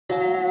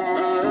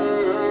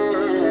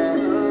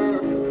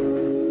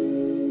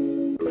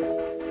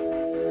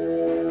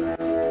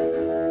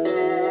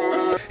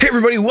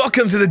Everybody,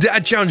 welcome to the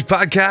Dad Challenge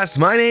podcast.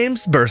 My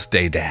name's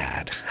Birthday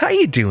Dad. How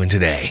you doing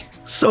today?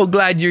 So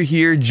glad you're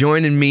here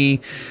joining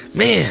me.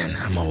 Man,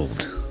 I'm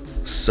old.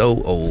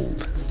 So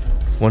old.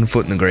 1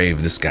 foot in the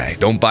grave, this guy.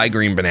 Don't buy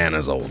green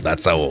bananas old.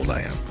 That's how old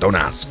I am. Don't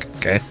ask,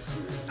 okay?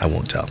 I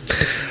won't tell.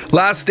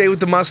 Last day with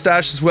the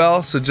mustache as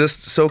well, so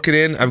just soak it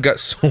in. I've got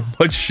so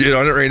much shit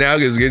on it right now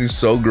because it's getting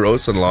so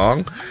gross and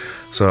long.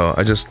 So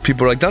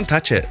people are like, don't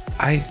touch it.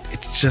 I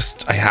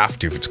have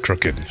to if it's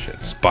crooked and shit. It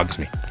just bugs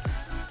me.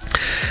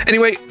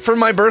 Anyway, for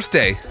my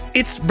birthday,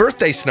 it's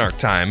birthday snark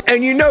time.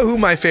 And you know who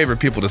my favorite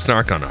people to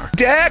snark on are.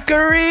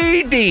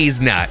 Dougherty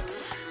D's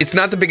Nuts. It's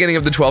not the beginning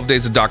of the 12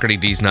 days of Dougherty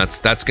D's Nuts.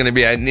 That's going to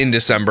be in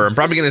December. I'm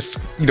probably going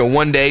to,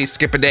 one day,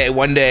 skip a day,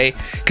 one day,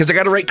 because I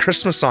got to write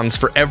Christmas songs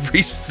for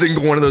every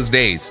single one of those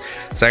days.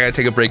 So I got to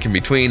take a break in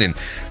between and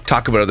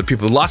talk about other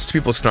people. Lots of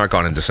people snark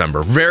on in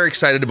December. Very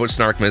excited about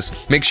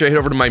Snarkmas. Make sure you head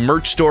over to my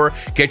merch store,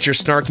 get your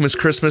Snarkmas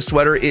Christmas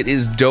sweater. It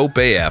is dope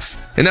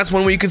AF. And that's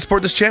one way you can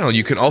support this channel.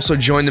 You can also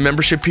join the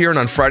membership here, and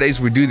on Fridays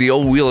we do the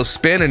old wheel of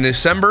spin. In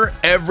December,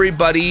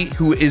 everybody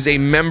who is a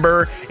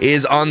member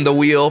is on the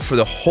wheel for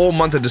the whole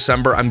month of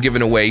December. I'm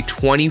giving away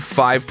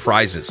 25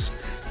 prizes.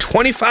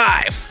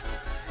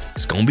 25!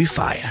 It's gonna be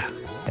fire.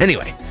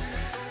 Anyway,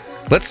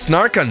 let's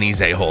snark on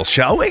these a-holes,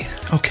 shall we?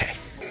 Okay.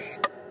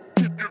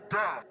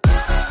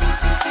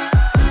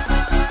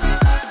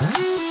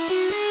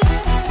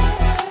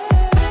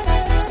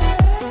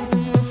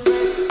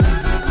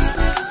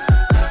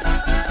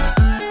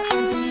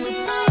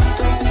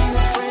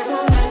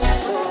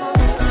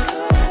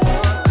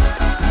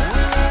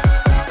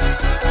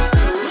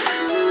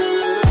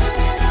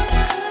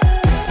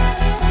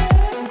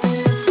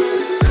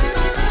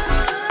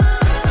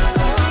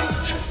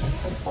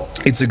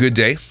 It's a good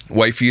day.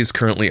 Wifey is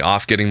currently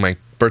off getting my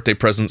birthday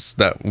presents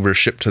that were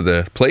shipped to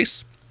the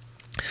place.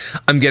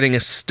 I'm getting a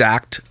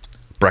stacked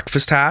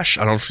breakfast hash.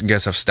 I don't know if you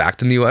guys have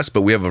stacked in the US,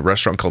 but we have a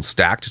restaurant called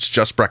Stacked. It's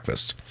just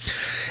breakfast.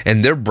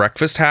 And their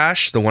breakfast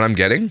hash, the one I'm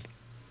getting,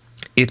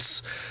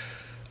 it's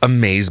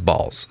amaze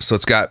balls. So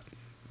it's got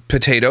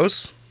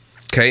potatoes,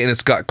 okay, and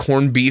it's got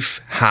corned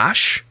beef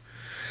hash,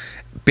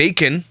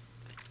 bacon,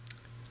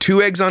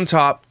 2 eggs on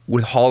top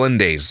with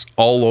hollandaise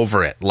all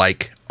over it,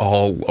 like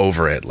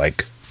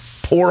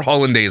pour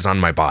hollandaise on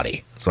my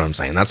body. That's what I'm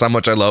saying. That's how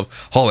much I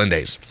love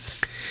hollandaise.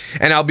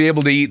 And I'll be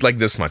able to eat like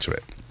this much of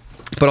it.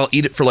 But I'll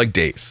eat it for like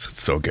days.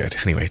 It's so good.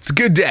 Anyway, it's a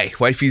good day.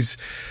 Wifey's...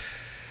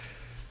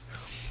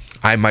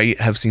 I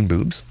might have seen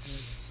boobs.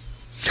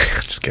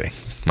 Just kidding.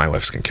 My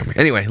wife's gonna kill me.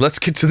 Anyway, let's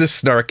get to this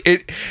snark.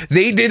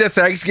 They did a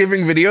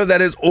Thanksgiving video that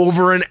is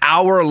over an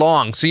hour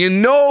long. So you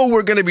know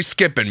we're gonna be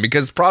skipping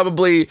because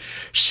probably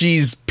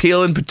she's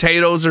peeling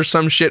potatoes or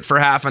some shit for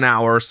half an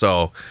hour.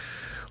 So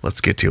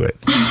let's get to it.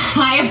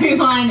 Hi,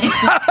 everyone.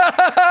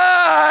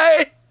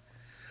 Hi!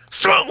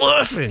 Stop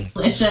laughing.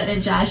 Alicia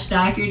and Josh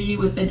Dougherty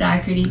with the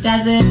Dougherty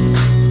Dozen.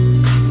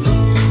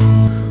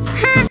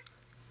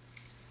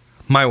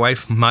 My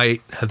wife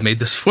might have made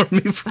this for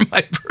me for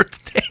my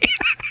birthday.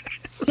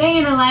 Day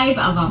in the life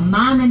of a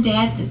mom and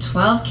dad to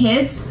 12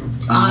 kids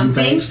on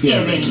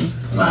Thanksgiving.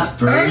 But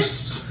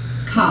first,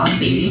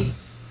 coffee.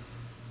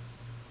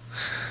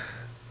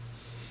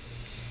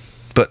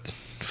 But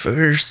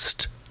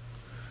first,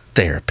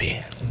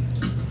 therapy.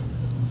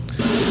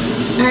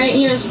 Alright,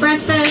 here's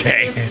breakfast.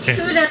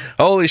 Okay.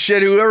 Holy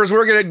shit, whoever's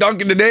working at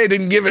Dunkin' today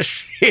didn't give a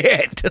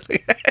shit.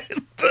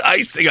 The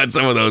icing on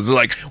some of those. They're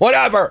like,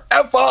 whatever,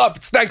 F off,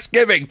 it's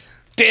Thanksgiving.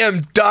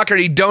 Damn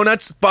Dougherty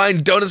donuts,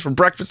 buying donuts for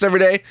breakfast every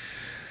day.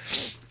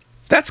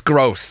 That's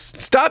gross.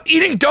 Stop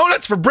eating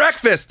donuts for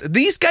breakfast.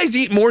 These guys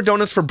eat more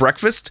donuts for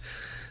breakfast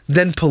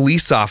than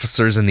police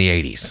officers in the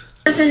 80s.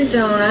 Dozen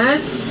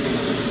donuts.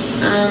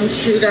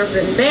 2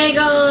 dozen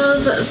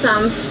bagels,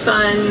 some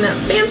fun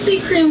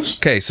fancy cream cheese.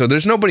 Okay, so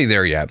there's nobody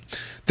there yet.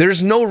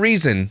 There's no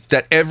reason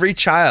that every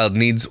child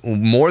needs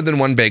more than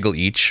 1 bagel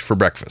each for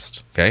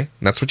breakfast, okay?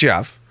 That's what you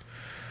have.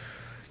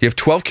 You have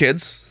 12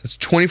 kids. That's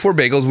 24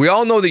 bagels. We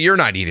all know that you're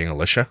not eating,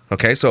 Alicia,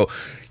 okay? So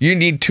you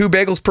need 2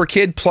 bagels per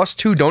kid plus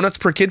 2 donuts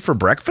per kid for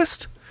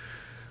breakfast?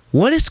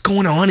 What is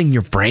going on in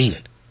your brain?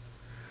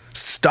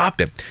 Stop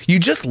it. You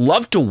just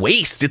love to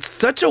waste. It's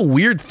such a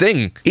weird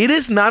thing. It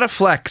is not a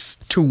flex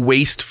to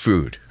waste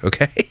food,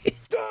 okay?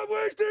 Stop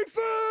wasting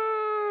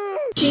food!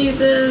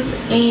 Cheeses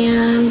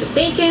and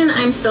bacon.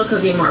 I'm still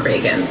cooking more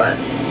bacon, but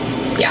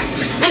yeah.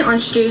 And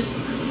orange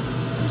juice.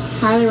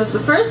 Harley was the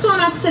first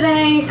one up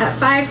today at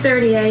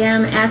 5:30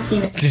 a.m.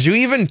 asking... Did you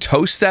even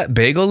toast that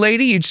bagel,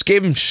 lady? You just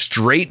gave him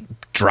straight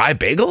dry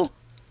bagel?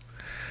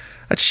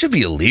 That should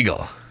be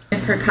illegal.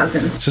 If her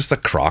cousins... It's just a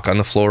crock on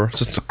the floor. It's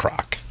just a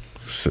crock.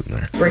 Sitting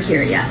there. We're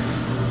here yet.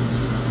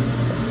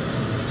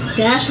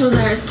 Dash was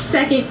our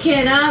second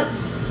kid up.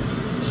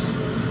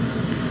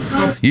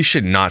 You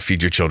should not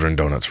feed your children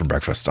donuts for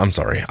breakfast. I'm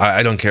sorry.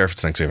 I don't care if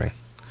it's Thanksgiving.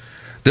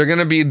 They're going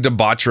to be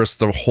debaucherous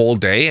the whole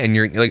day, and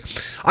you're like,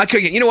 I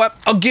could get, you know what?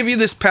 I'll give you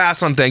this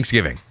pass on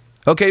Thanksgiving.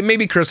 Okay,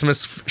 maybe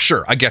Christmas,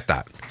 sure, I get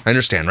that. I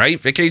understand, right?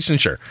 Vacation,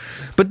 sure.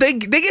 But they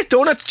get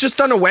donuts just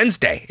on a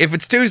Wednesday, if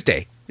it's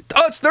Tuesday.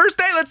 Oh, it's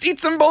Thursday. Let's eat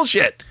some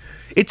bullshit.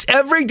 It's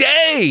every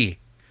day.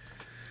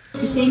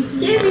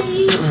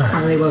 Thanksgiving.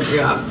 Harley woke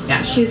you up.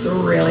 Yeah, she's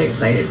really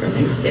excited for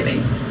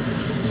Thanksgiving.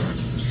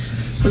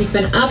 We've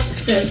been up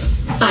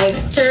since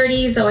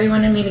 5:30. Zoe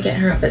wanted me to get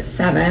her up at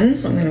 7,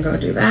 so I'm gonna go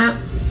do that.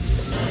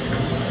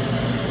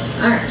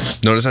 All right.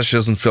 Notice how she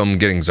doesn't film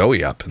getting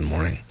Zoe up in the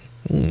morning.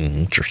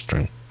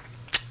 Interesting.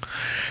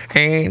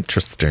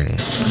 Interesting.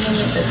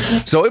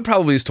 Zoe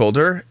probably has told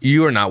her,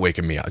 "You are not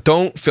waking me up.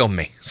 Don't film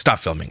me. Stop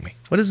filming me."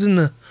 What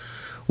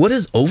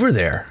is over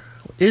there?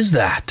 What is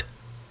that?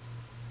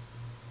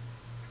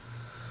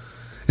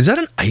 Is that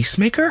an ice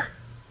maker?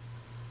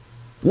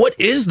 What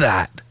is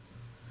that?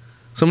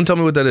 Someone tell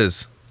me what that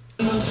is.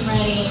 It's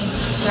ready,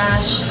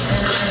 fresh,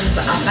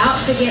 and I'm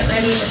about to get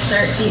ready to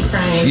start deep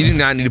frying. You do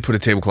not need to put a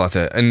tablecloth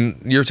in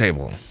your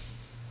table.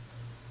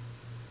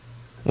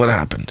 What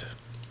happened?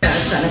 Gotta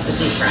set up the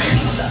deep fryer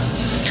and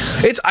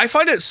stuff. I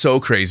find it so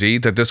crazy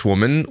that this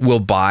woman will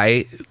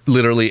buy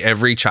literally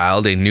every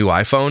child a new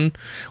iPhone,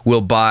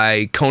 will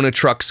buy Kona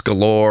trucks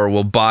galore,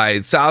 will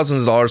buy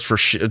thousands of dollars for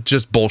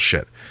just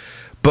bullshit,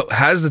 but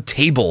has the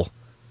table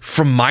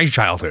from my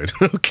childhood.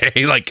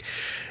 Okay, like,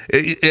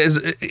 is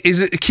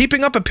it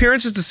keeping up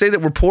appearances to say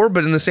that we're poor,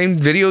 but in the same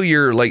video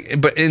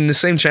but in the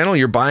same channel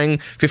you're buying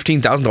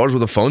 $15,000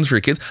 worth of phones for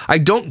your kids? I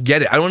don't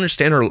get it. I don't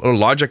understand her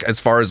logic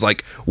as far as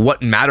like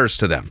what matters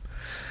to them.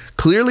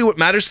 Clearly what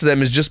matters to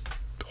them is just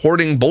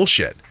hoarding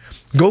bullshit.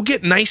 Go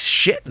get nice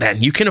shit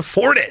then. You can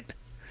afford it.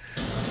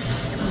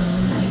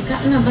 I've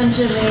gotten a bunch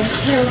of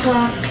these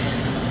tablecloths.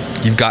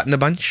 You've gotten a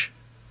bunch?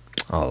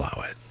 I'll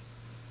allow it.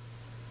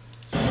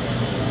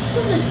 This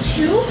is a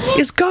tube?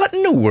 Is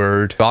gotten a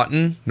word?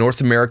 Gotten,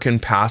 North American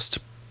past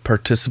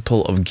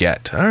participle of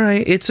get. All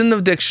right, it's in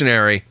the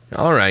dictionary.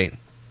 All right.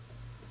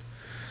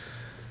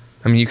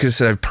 I mean, you could have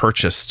said I've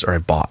purchased or I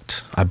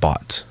bought. I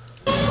bought.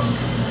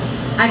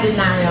 I did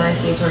not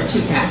realize these were a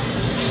 2-pack.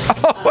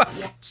 Oh,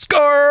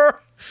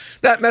 score!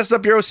 That messed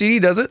up your OCD,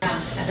 does it? Yeah,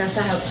 I guess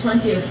I have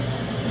plenty of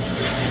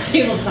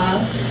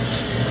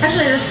tablecloths.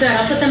 Actually, that's good.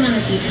 I'll put them on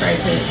the deep frying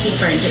table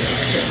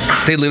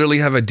too. They literally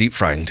have a deep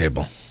frying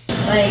table.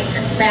 Like,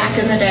 back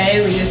in the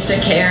day, we used to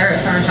care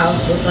if our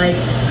house was, like,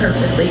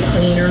 perfectly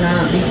clean or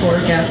not before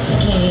guests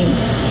came.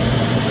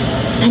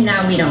 And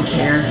now we don't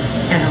care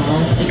at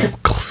all. Because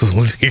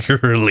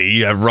Clearly,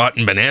 you have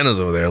rotten bananas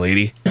over there,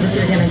 lady. if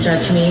you're going to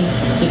judge me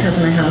because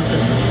my house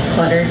is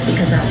cluttered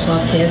because I have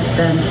 12 kids,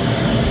 then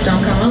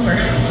don't come over.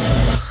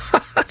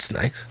 That's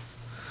nice.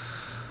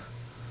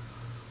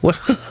 What?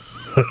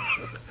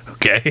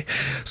 Okay.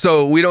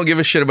 So we don't give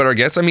a shit about our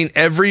guests. I mean,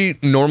 every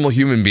normal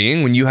human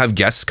being, when you have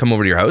guests come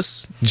over to your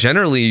house,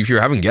 generally, if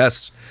you're having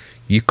guests,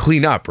 you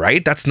clean up,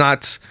 right? That's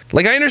not...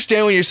 Like, I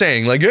understand what you're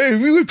saying. Like, hey,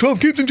 we have 12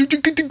 kids.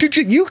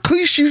 You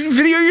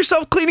video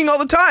yourself cleaning all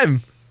the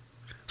time.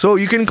 So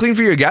you can clean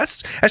for your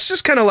guests? That's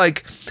just kind of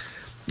like...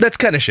 That's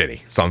kind of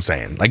shitty. That's all I'm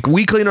saying. Like,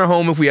 we clean our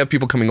home if we have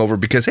people coming over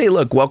because, hey,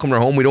 look, welcome to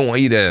our home. We don't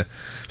want you to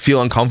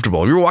feel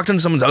uncomfortable. If you walked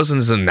into someone's house and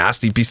it's a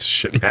nasty piece of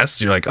shit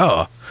mess, you're like,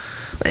 oh...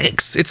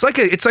 Thanks. It's like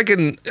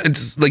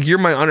you're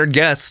my honored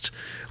guest.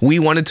 We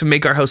wanted to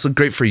make our house look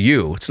great for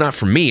you. It's not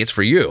for me, it's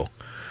for you.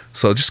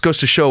 So it just goes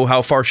to show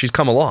how far she's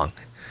come along.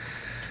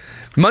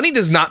 Money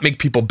does not make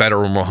people better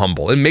or more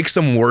humble. It makes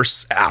them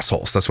worse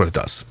assholes. That's what it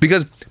does.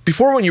 Because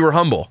before, when you were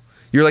humble,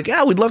 you're like,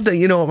 yeah, we'd love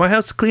to, my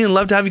house is clean,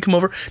 love to have you come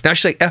over. Now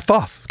she's like, F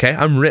off, okay?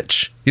 I'm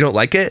rich. You don't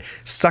like it?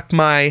 Suck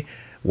my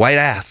white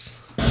ass.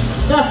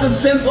 That's as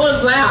simple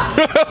as that.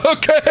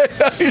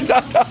 Okay. You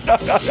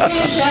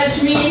can't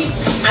judge me.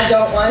 I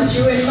don't want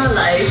you in my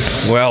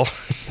life. Well,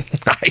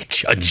 I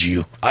judge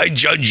you. I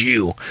judge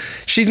you.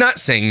 She's not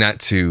saying that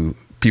to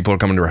people who are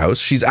coming to her house.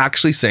 She's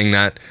actually saying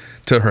that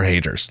to her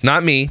haters.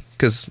 Not me,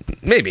 because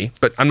maybe,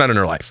 but I'm not in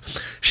her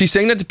life. She's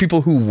saying that to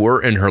people who were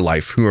in her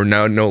life, who are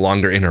now no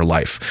longer in her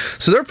life.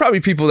 So there are probably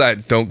people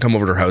that don't come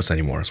over to her house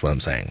anymore, is what I'm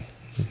saying.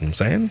 You know what I'm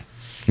saying?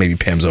 Maybe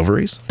Pam's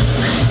ovaries.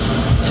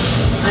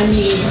 I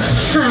mean,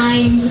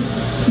 kind,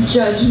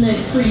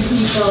 judgment-free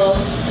people.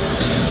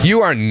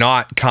 You are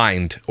not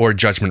kind or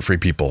judgment-free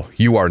people.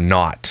 You are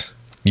not.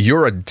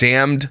 You're a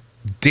damn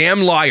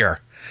liar.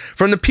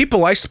 From the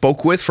people I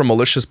spoke with from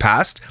Alicia's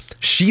past,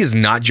 she is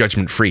not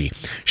judgment-free.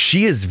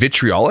 She is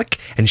vitriolic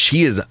and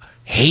she is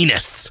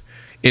heinous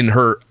in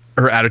her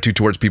attitude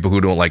towards people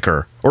who don't like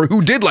her or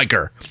who did like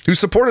her, who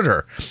supported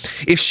her.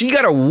 If she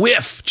got a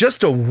whiff,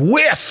 just a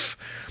whiff,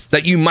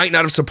 that you might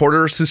not have supported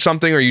her through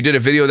something, or you did a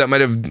video that might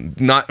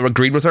have not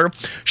agreed with her,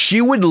 she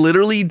would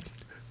literally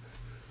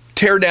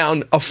tear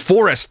down a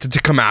forest to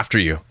come after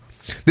you.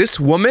 This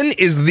woman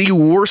is the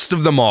worst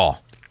of them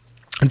all.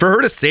 And for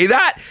her to say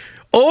that,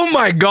 oh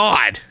my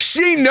God,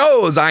 she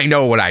knows I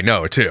know what I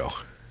know too.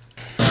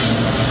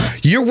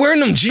 You're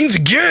wearing them jeans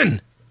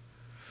again.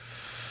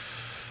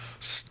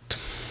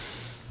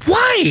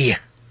 Why?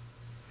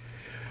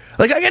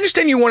 Like, I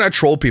understand you want to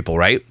troll people,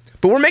 right?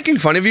 But we're making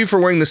fun of you for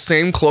wearing the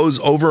same clothes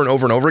over and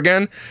over and over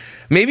again.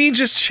 Maybe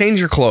just change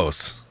your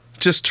clothes.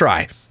 Just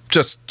try.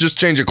 Just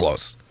change your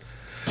clothes.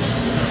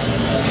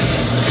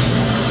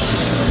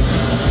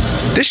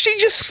 Does she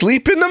just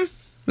sleep in them?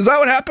 Is that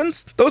what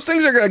happens? Those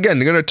things are, again,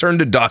 they're going to turn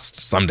to dust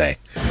someday.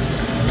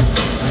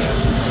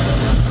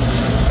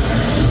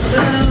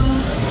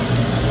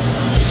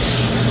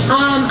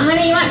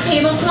 Honey, you want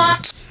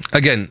tablecloth?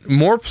 Again,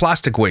 more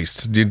plastic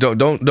waste. You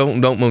don't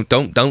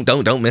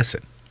miss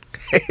it.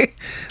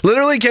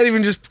 Literally can't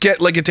even just get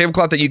like a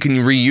tablecloth that you can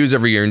reuse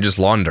every year and just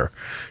launder.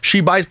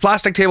 She buys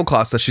plastic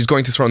tablecloths that she's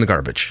going to throw in the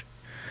garbage.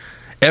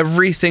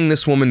 Everything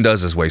this woman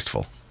does is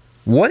wasteful.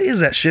 What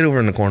is that shit over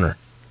in the corner?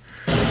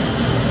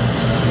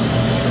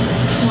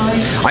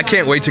 I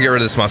can't wait to get rid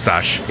of this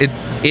mustache. It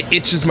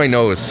itches my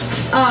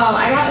nose. Oh,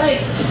 I got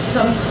like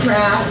some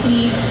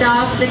crafty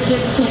stuff the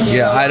kids can do.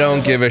 Yeah, I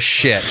don't give a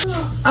shit.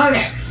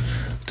 Okay.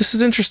 This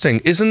is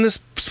interesting. Isn't this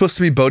supposed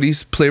to be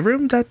Bodhi's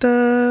playroom that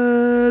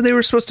they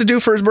were supposed to do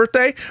for his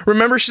birthday?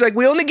 Remember, she's like,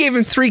 we only gave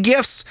him 3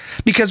 gifts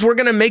because we're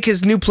going to make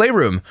his new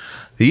playroom.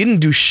 You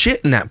didn't do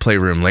shit in that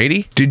playroom,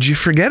 lady. Did you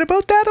forget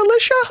about that,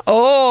 Alicia?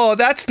 Oh,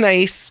 that's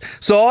nice.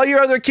 So all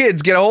your other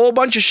kids get a whole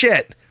bunch of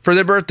shit for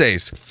their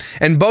birthdays.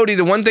 And Bodhi,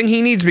 the one thing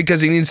he needs,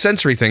 because he needs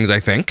sensory things, I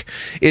think,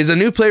 is a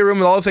new playroom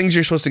with all the things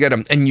you're supposed to get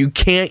him. And you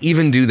can't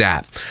even do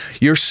that.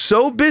 You're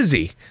so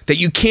busy that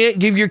you can't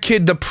give your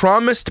kid the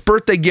promised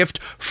birthday gift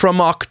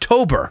from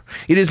October.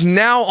 It is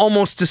now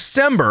almost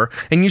December,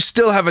 and you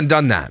still haven't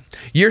done that.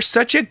 You're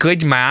such a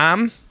good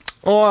mom.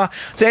 Oh,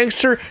 thanks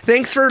for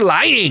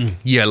lying,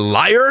 you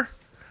liar.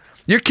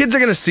 Your kids are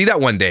going to see that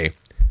one day.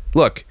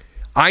 Look,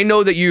 I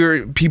know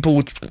that people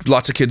with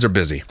lots of kids are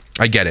busy.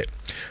 I get it.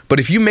 But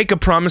if you make a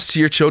promise to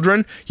your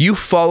children, you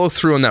follow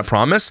through on that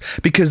promise,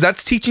 because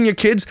that's teaching your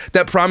kids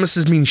that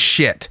promises mean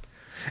shit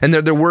and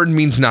their word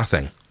means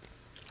nothing.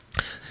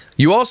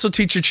 You also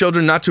teach your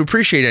children not to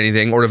appreciate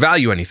anything or to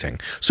value anything.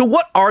 So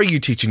what are you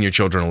teaching your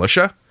children,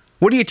 Alicia?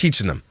 What are you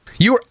teaching them?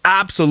 You are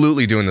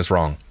absolutely doing this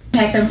wrong. I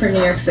packed them for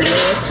New York City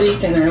this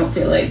week and I don't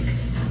feel like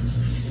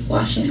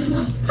washing them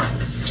up.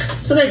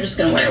 So they're just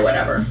gonna wear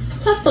whatever.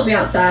 Plus they'll be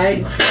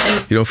outside.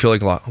 You don't feel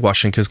like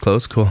washing kids'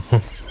 clothes? Cool.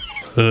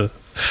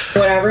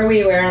 Whatever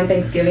we wear on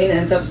Thanksgiving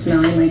ends up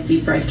smelling like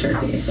deep fried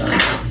turkey, so.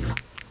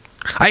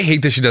 I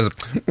hate that she does it.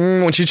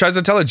 When she tries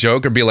to tell a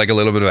joke or be like a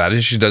little bit of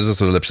attitude, she does this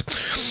with her lips.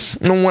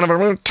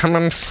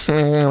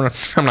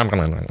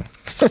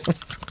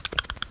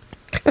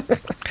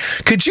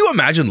 Could you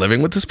imagine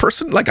living with this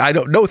person? Like, I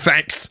don't know,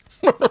 thanks.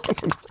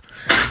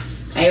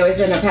 I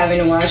always end up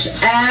having to wash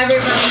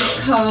everybody's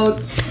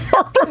coats.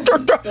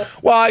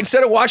 Well,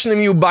 instead of washing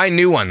them, you buy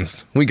new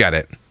ones. We got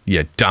it,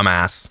 you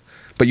dumbass.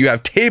 But you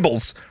have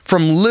tables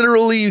from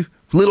literally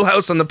Little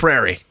House on the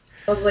Prairie.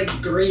 Smells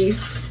like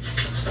grease.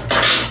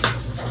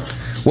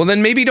 Well,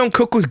 then maybe don't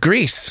cook with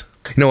grease.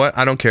 You know what?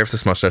 I don't care if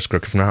this mustache is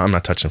crooked from now. I'm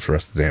not touching it for the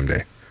rest of the damn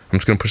day. I'm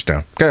just going to push it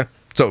down. Okay,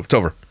 so it's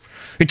over.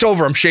 It's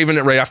over. I'm shaving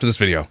it right after this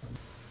video.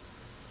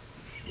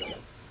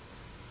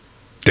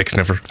 Dick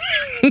sniffer.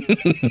 I don't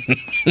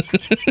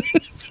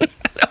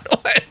know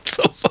why it's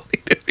so funny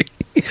to me.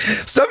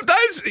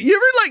 Sometimes you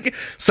ever like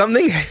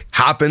something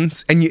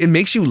happens and it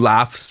makes you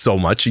laugh so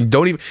much you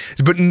don't even,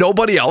 but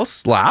nobody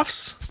else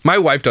laughs. My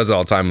wife does it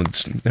all the time.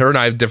 Her and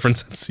I have different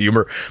sense of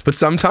humor, but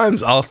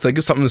sometimes I'll think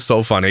of something that's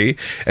so funny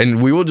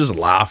and we will just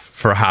laugh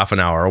for half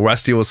an hour.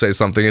 Westy will say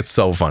something, it's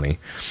so funny.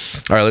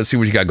 All right, let's see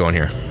what you got going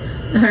here.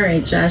 All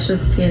right, Josh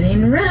is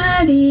getting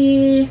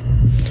ready.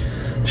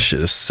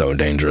 Shit is so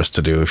dangerous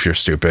to do if you're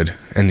stupid,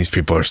 and these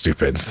people are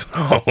stupid.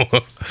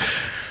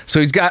 So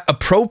he's got a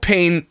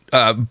propane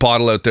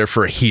bottle out there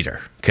for a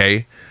heater,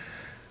 okay?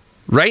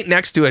 Right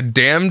next to a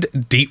damned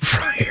deep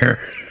fryer.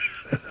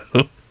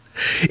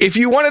 If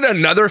you wanted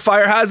another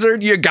fire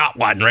hazard, you got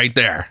one right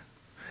there.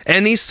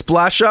 Any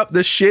splash up,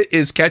 this shit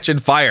is catching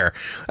fire.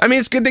 I mean,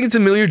 it's a good thing it's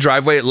in the middle of your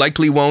driveway. It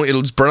likely won't.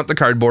 It'll just burn up the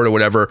cardboard or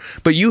whatever.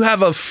 But you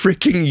have a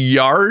freaking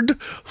yard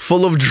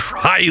full of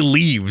dry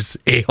leaves,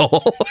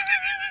 a-hole.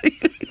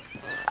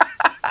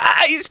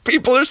 These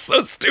people are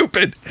so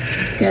stupid.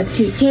 He's got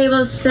 2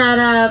 tables set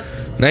up.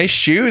 Nice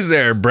shoes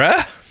there,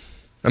 bruh.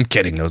 I'm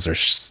kidding. Those are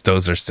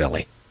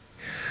silly.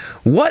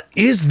 What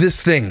is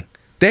this thing?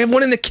 They have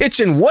one in the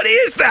kitchen. What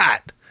is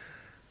that?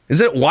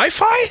 Is it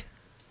Wi-Fi?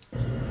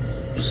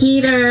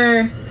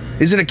 Heater.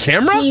 Is it a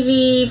camera?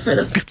 TV for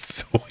the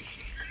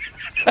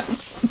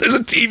There's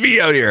a TV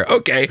out here.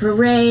 Okay.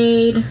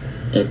 Parade.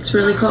 It's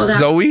really cold out.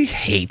 Zoe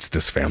hates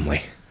this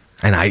family.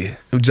 And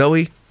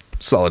Zoe,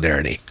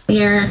 solidarity.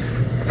 Here.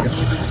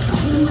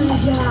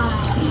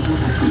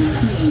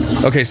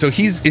 Okay, so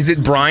is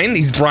it brine?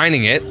 He's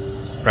brining it,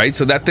 right?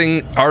 So that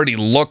thing already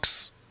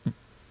looks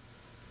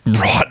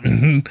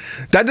rotten.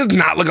 That does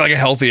not look like a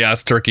healthy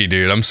ass turkey,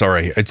 dude. I'm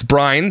sorry. It's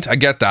brined. I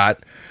get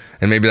that.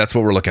 And maybe that's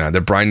what we're looking at.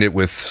 They're brined it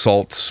with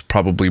salt,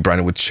 probably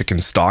brined it with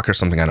chicken stock or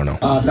something. I don't know.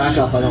 Back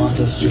up. I don't want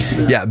this juice.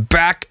 Yeah,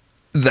 back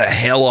the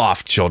hell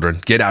off,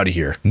 children. Get out of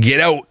here. Get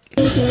out.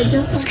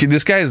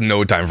 This guy has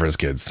no time for his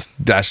kids.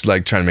 Dash is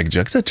like trying to make a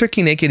joke. Is that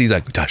turkey naked? He's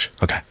like, Dash,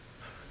 okay.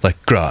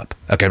 Like, grow up.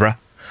 Okay, bro.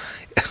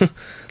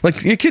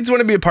 Like, your kids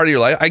want to be a part of your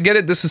life. I get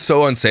it. This is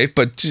so unsafe,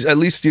 but just, at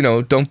least, you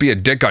know, don't be a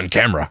dick on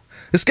camera.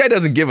 This guy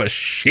doesn't give a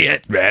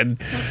shit, man.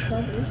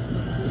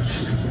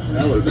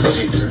 That would be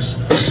dangerous.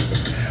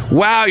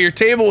 Wow, your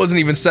table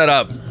wasn't even set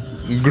up.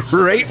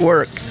 Great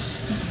work.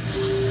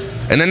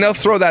 And then they'll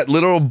throw that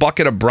little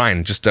bucket of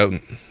brine just out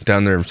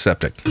down their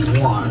septic.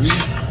 One.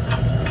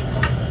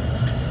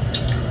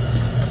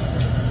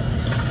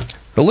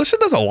 Alicia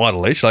does a lot of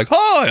late. She's like,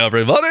 hi,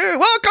 everybody.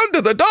 Welcome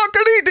to the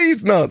Dougherty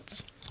D's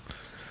Nuts.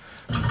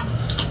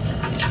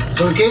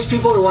 So in case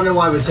people are wondering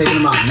why we're taking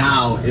them out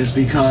now, is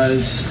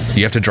because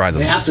you have to dry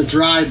them. They have to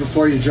dry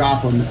before you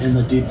drop them in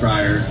the deep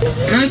fryer.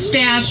 That's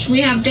Dash.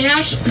 We have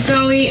Dash,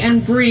 Zoe,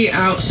 and Bree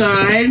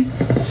outside.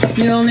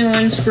 The only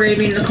ones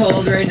braving the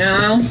cold right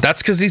now.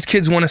 That's because these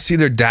kids want to see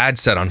their dad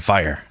set on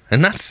fire.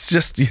 And that's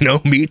just, you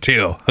know, me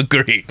too.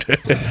 Agreed.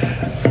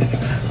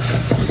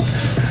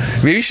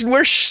 Maybe you should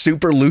wear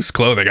super loose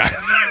clothing.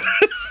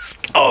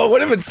 Oh, it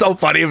would have been so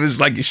funny if it was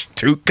like his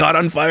toque caught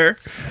on fire.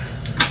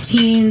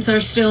 Teens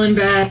are still in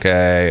bed.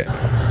 Okay.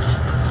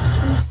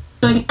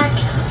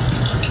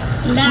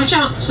 Watch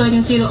out so I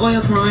can see the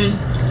oil pouring.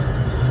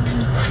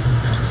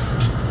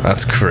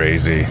 That's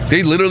crazy.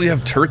 They literally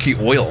have turkey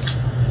oil.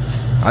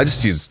 I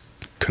just use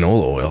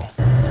canola oil.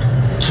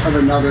 Of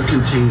another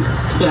container.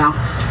 Yeah.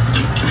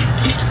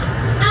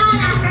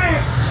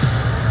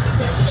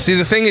 See,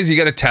 the thing is, you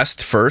got to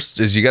test first.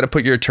 Is you got to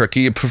put your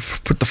turkey, put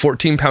the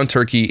 14-pound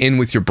turkey in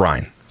with your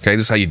brine. Okay,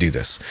 this is how you do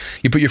this.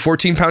 You put your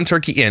 14-pound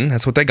turkey in.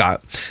 That's what they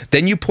got.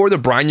 Then you pour the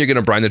brine. You're going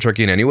to brine the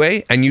turkey in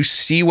anyway, and you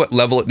see what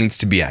level it needs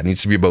to be at. It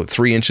needs to be about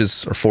 3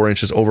 inches or 4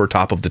 inches over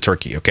top of the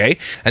turkey. Okay,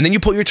 and then you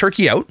pull your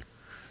turkey out.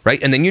 Right,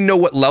 and then you know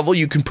what level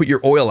you can put your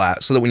oil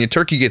at so that when your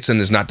turkey gets in,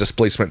 there's not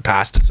displacement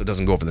past it so it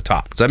doesn't go over the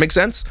top. Does that make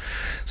sense?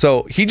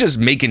 So he's just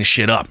making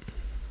shit up.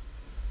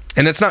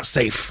 And it's not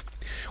safe.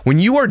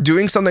 When you are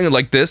doing something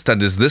like this that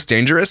is this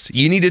dangerous,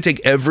 you need to take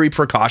every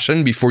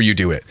precaution before you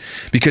do it.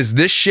 Because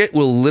this shit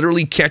will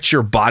literally catch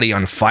your body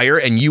on fire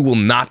and you will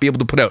not be able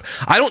to put out.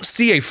 I don't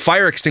see a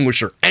fire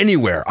extinguisher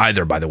anywhere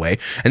either, by the way.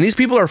 And these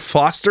people are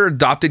foster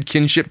adopted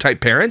kinship type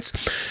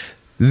parents.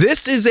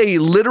 This is a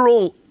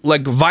literal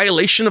like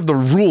violation of the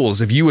rules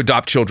if you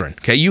adopt children.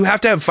 Okay, you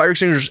have to have fire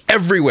extinguishers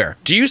everywhere.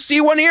 Do you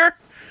see one here?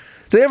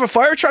 Do they have a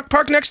fire truck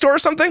parked next door or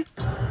something?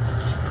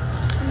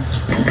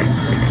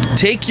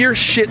 Take your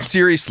shit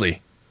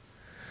seriously.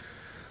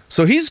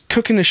 So he's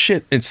cooking the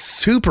shit. It's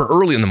super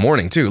early in the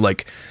morning too.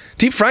 Like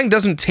deep frying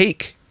doesn't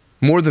take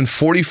more than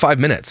 45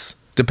 minutes,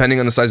 depending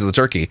on the size of the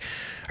turkey.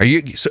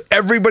 So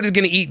everybody's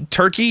gonna eat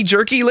turkey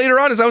jerky later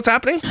on? Is that what's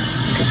happening?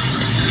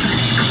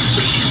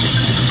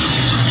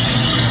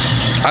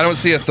 I don't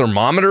see a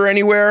thermometer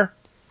anywhere.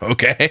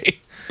 Okay.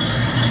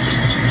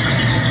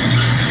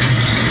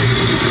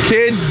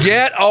 Kids,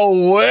 get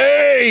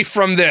away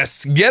from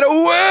this. Get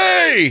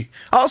away.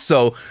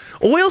 Also,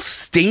 oil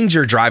stains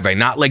your driveway.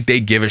 Not like they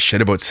give a shit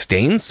about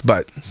stains,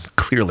 but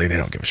clearly they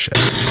don't give a shit.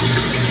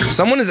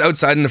 Someone is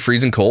outside in the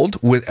freezing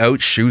cold without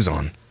shoes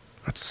on.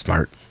 That's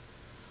smart.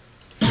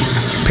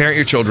 Parent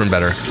your children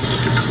better.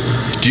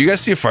 Do you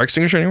guys see a fire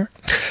extinguisher anywhere?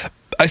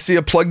 I see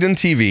a plugged-in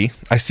TV.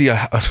 I see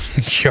a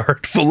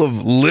yard full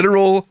of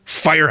literal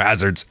fire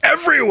hazards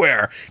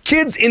everywhere.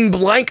 Kids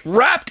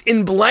wrapped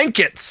in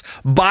blankets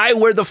by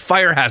where the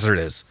fire hazard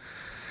is.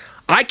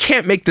 I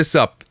can't make this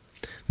up.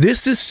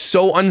 This is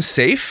so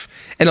unsafe,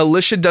 and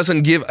Alicia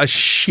doesn't give a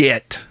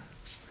shit.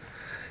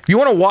 If you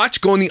want to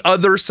watch, go on the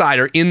other side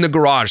or in the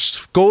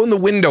garage. Go in the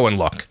window and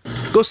look.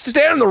 Go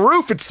stand on the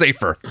roof. It's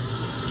safer.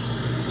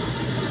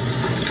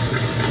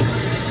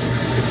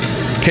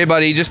 Okay,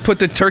 buddy, just put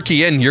the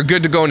turkey in. You're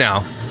good to go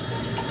now.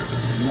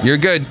 You're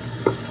good.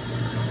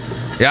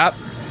 Yep,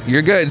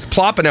 you're good. It's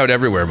plopping out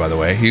everywhere, by the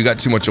way. You got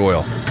too much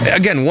oil.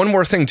 Again, one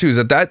more thing, too, is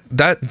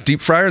that deep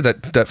fryer,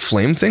 that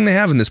flame thing they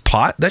have in this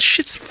pot, that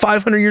shit's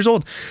 500 years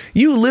old.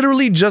 You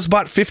literally just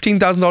bought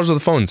 $15,000 worth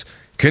of phones.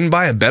 Couldn't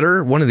buy a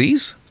better one of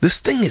these? This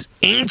thing is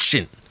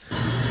ancient.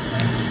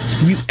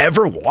 Have you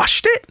ever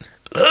washed it?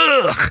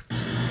 Ugh.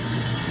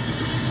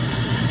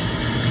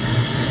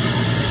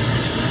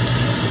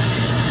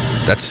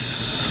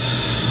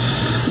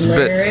 That's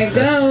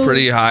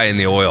pretty high in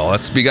the oil.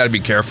 You got to be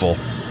careful.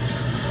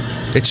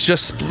 It's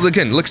just,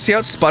 again, look, see how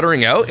it's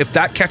sputtering out? If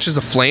that catches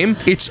a flame,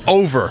 it's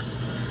over.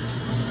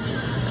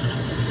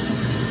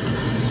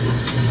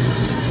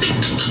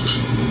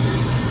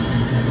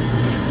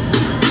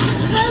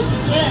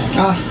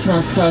 Oh, it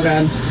smells so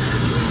good.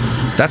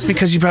 That's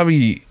because you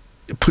probably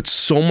put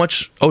so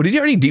much. Oh, did you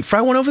already deep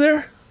fry one over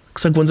there?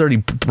 Looks like one's already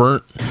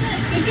burnt.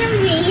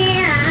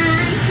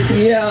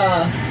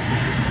 Yeah.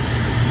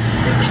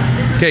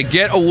 Okay,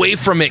 get away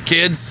from it,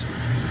 kids.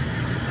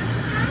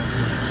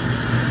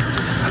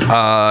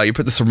 You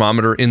put the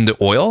thermometer in the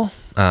oil.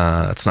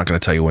 That's not going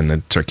to tell you when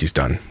the turkey's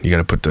done. You got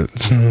to put the...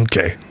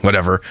 Okay,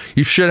 whatever.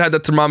 You should have the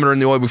thermometer in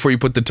the oil before you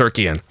put the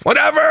turkey in.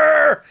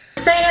 Whatever!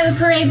 Excited, the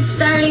parade's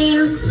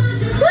starting.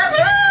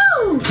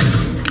 Woohoo!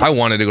 I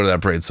wanted to go to that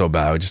parade so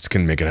bad. I just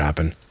couldn't make it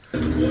happen.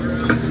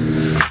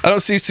 I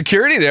don't see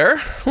security there.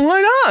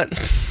 Why not?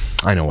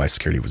 I know why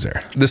security was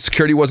there. The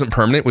security wasn't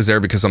permanent. It was there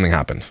because something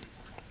happened.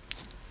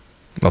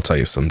 I'll tell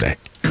you someday.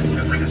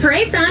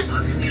 Parade's on.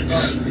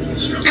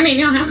 I mean,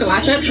 you don't have to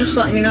watch it. Just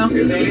letting you know.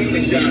 You're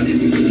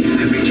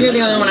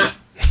the only one out.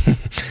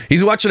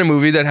 He's watching a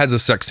movie that has a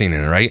sex scene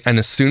in it, right? And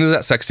as soon as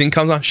that sex scene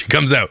comes on, she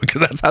comes out because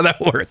that's how that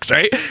works,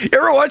 right? You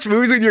ever watch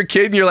movies with your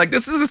kid and you're like,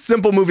 this is a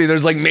simple movie.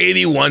 There's like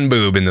maybe one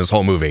boob in this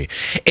whole movie.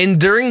 And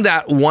during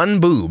that one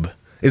boob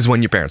is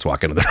when your parents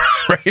walk into the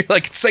room, right?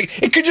 Like, it's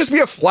like, it could just be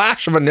a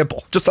flash of a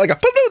nipple. Just like a,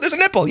 boop, boop, there's a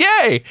nipple,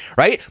 yay,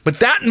 right? But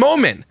that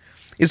moment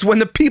is when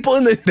the people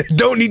that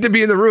don't need to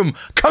be in the room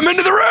come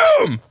into the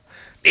room.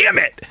 Damn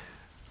it.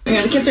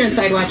 Yeah, the kids are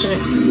inside watching it.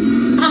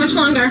 How much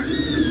longer?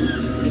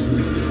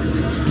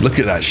 Look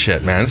at that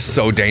shit, man. It's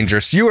so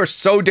dangerous. You are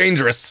so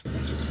dangerous.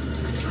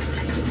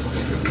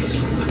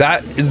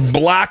 That is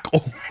black.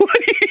 What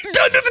have you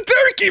done to the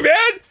turkey,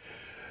 man?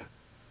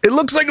 It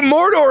looks like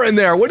Mordor in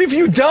there. What have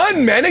you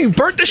done, man? You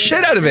burnt the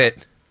shit out of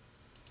it.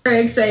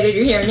 Very excited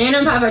you're here. Nana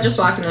and Papa just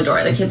walked in the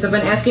door. The kids have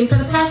been asking for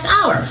the past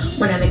hour.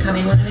 When are they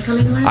coming? When are they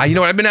coming? You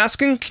know what I've been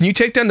asking? Can you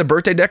take down the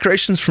birthday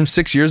decorations from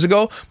 6 years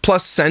ago,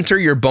 plus center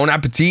your Bon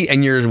Appetit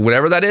and your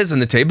whatever that is on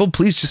the table?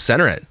 Please just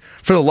center it.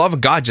 For the love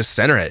of God, just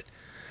center it.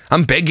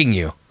 I'm begging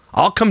you.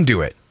 I'll come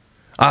do it.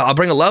 I'll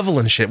bring a level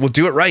and shit. We'll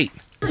do it right.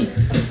 They're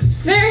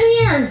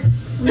here.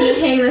 I'm gonna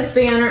hang this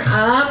banner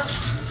up.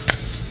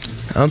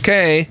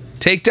 Okay.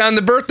 Take down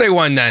the birthday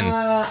one then.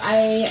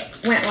 I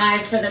went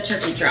live for the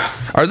turkey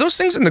drops. Are those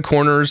things in the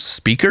corners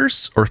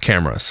speakers or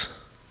cameras?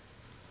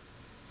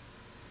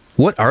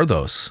 What are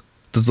those?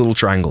 Those little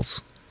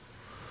triangles.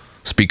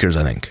 Speakers,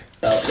 I think.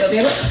 So you'll be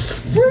able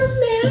to...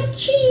 We're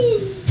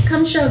matching.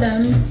 Come show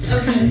them.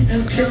 Okay.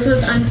 This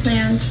was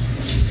unplanned.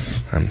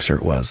 I'm sure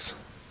it was.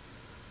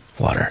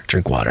 Water.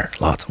 Drink water.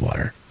 Lots of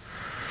water.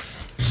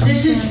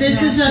 This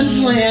is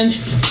unplanned.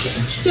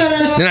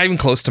 They're not even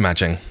close to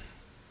matching.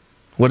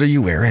 What are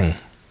you wearing?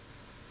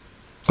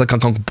 You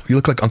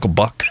look like Uncle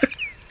Buck.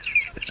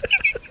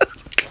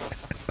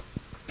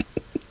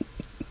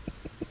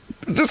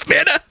 Is this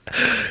Nana?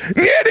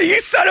 Nana, you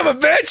son of a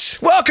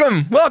bitch!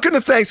 Welcome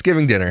to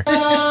Thanksgiving dinner.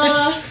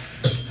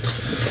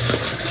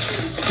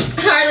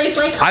 Harley's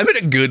like, I'm in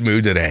a good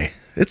mood today.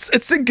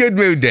 It's a good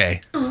mood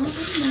day.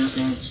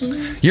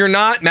 You're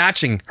not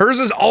matching. Hers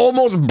is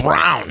almost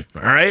brown.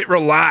 All right,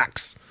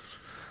 relax.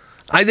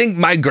 I think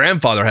my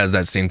grandfather has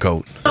that same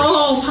coat.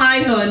 Oh,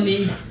 hi,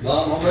 honey.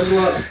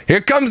 Here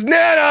comes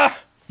Nana,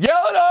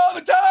 yelling all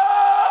the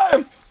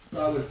time.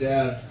 Not with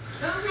Dad.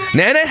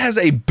 Nana has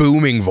a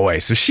booming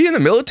voice. Was she in the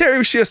military?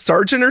 Was she a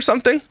sergeant or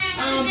something?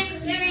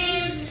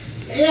 Thanksgiving.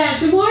 Yeah,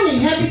 good morning.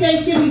 Happy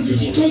Thanksgiving. Did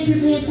you take your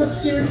pants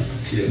upstairs?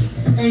 Yeah.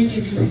 Thank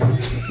you.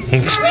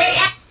 Wait,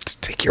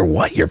 Just take your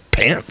what? Your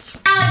pants?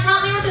 Alex,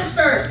 help me with this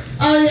first.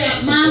 Oh,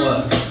 yeah.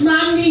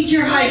 Mom needs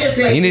your height.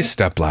 You need a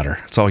step ladder.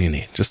 That's all you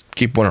need. Just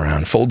keep one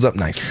around. Folds up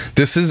nice.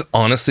 This is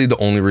honestly the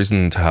only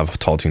reason to have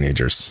tall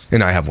teenagers.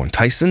 And I have one.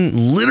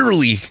 Tyson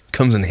literally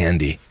comes in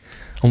handy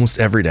almost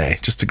every day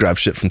just to grab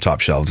shit from top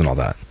shelves and all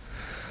that.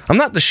 I'm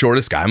not the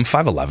shortest guy. I'm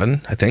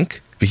 5'11", I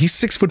think. But he's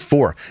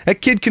 6'4".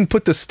 That kid can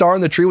put the star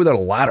in the tree without a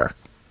ladder.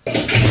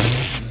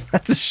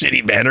 That's a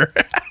shitty banner.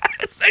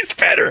 It's a nice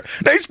banner.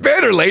 Nice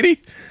banner,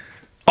 lady.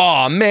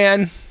 Aw,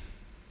 man.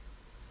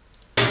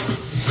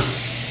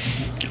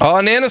 Oh,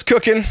 Nana's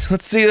cooking.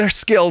 Let's see their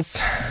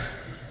skills.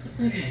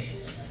 Okay.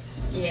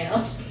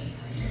 Yes.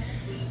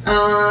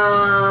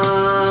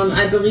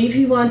 I believe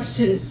he wants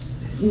to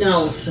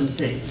know some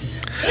things.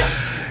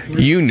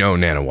 You know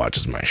Nana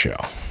watches my show.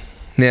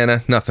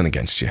 Nana, nothing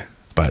against you,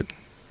 but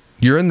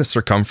you're in the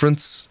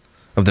circumference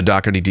of the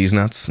Dougherty D's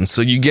nuts, and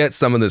so you get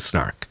some of this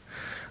snark.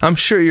 I'm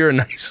sure you're a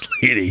nice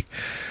lady.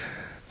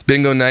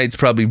 Bingo night's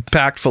probably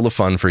packed full of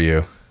fun for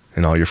you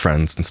and all your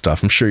friends and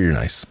stuff. I'm sure you're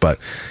nice, but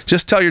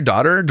just tell your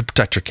daughter to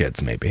protect your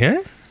kids, maybe,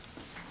 eh?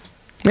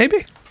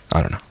 Maybe?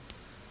 I don't know.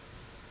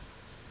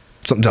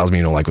 Something tells me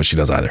you don't like what she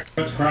does either.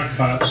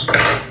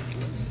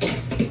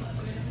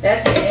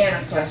 That's an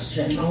Anna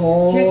question.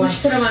 Oh. Think we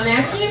should put them on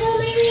that table,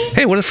 maybe?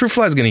 Hey, what are fruit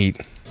flies gonna eat?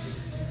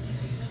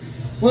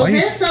 Well,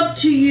 that's up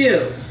to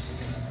you.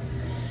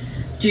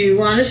 Do you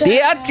want to say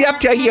That's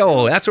up to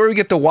you. That's where we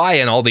get the Y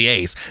and all the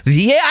A's.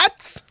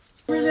 That's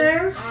over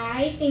there?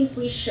 I think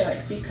we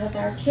should, because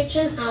our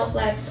kitchen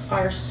outlets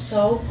are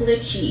so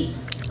glitchy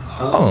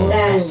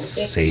that if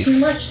safe. too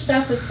much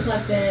stuff is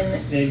plugged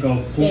in, they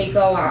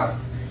go out.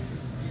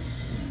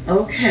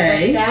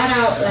 Okay. Like that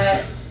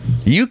outlet.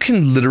 You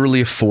can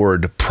literally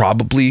afford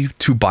probably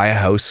to buy a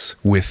house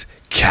with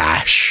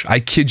cash. I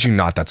kid you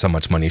not, that's how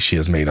much money she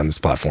has made on this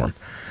platform.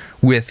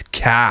 With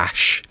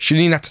cash. She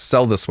didn't even have to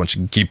sell this one. She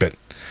can keep it.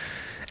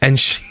 And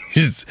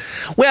she's,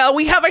 well,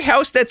 we have a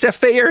house that's a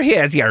fair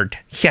hazard.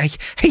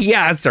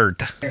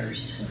 Hazard.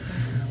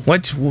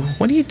 What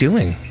are you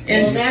doing?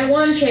 And Well, that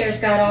one chair's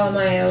got all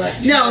my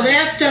electronics. no,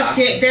 that stuff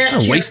can't.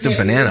 That A waste of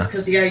banana.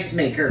 because the ice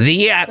maker.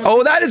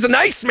 Oh, that is an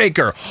ice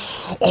maker.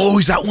 Oh,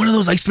 is that one of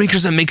those ice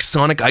makers that makes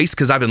Sonic ice?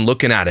 Because I've been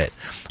looking at it.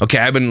 Okay,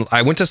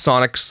 I went to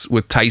Sonic's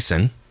with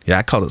Tyson. Yeah,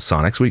 I called it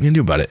Sonic's. What are you gonna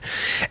do about it?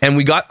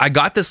 And I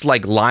got this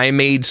like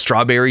limeade,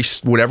 strawberry,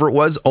 whatever it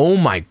was. Oh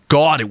my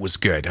God, it was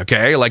good.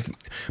 Okay,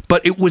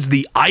 but it was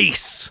the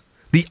ice.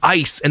 The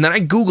ice. And then I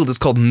Googled, it's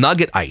called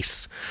Nugget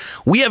Ice.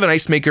 We have an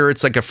ice maker.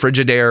 It's like a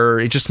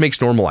Frigidaire. It just makes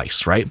normal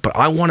ice, right? But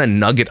I want a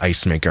Nugget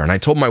ice maker. And I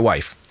told my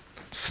wife,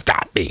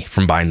 stop me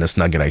from buying this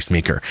nugget ice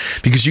maker,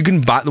 because you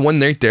can buy the one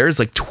right there is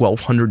like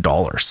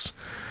 $1,200,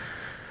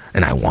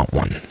 and I want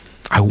one.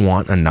 I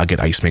want a nugget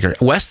ice maker.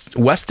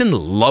 Weston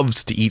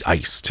loves to eat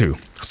ice too,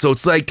 so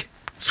it's like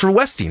it's for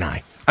Westy and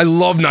I. I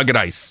love nugget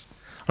ice.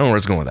 I don't know where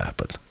it's going with that,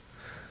 but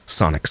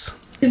Sonic's.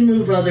 You can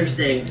move other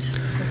things.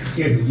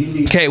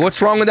 Okay,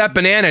 what's wrong with that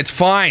banana? It's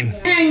fine.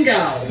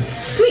 Tango.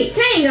 Sweet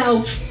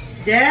Tango.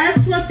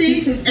 That's what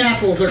these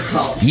apples are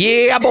called.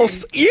 Yeah,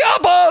 apples. Yeah,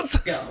 apples.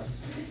 Go.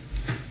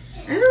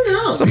 I don't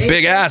know. Some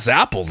big ass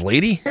apples,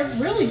 lady. They're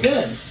really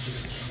good.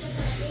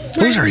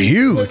 Those are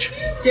huge.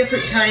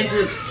 Different kinds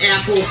of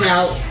apples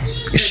out.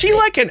 Is she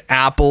like an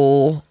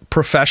apple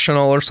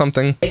professional or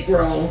something? They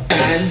grow on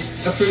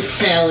a fruit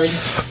salad.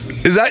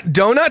 Is that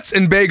donuts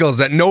and bagels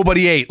that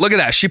nobody ate? Look at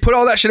that. She put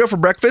all that shit out for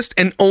breakfast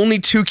and only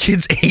 2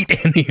 kids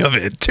ate any of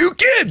it. 2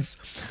 kids!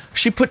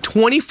 She put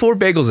 24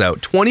 bagels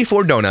out,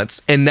 24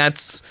 donuts, and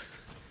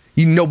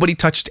nobody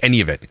touched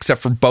any of it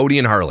except for Bodie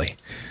and Harley.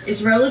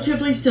 It's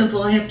relatively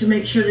simple. I have to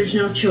make sure there's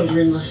no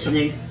children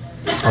listening.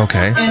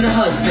 Okay. And a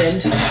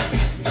husband.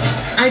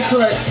 I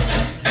put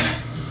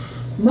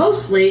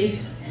mostly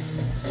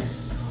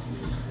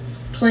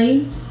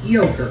plain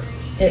yogurt.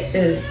 It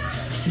is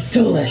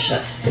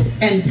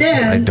delicious. And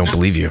then I don't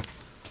believe you.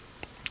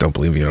 Don't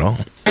believe you at all.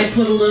 I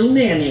put a little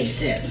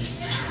mayonnaise in.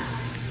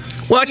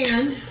 What?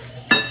 And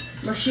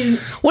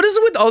What is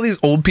it with all these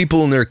old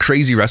people and their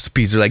crazy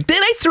recipes? They're like,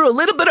 then I threw a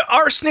little bit of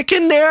arsenic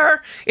in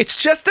there.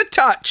 It's just a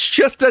touch,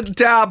 just a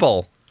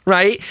dabble,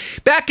 right?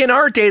 Back in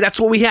our day, that's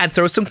what we had.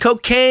 Throw some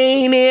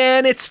cocaine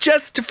in. It's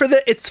just for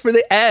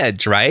the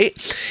edge, right?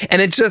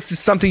 And it's just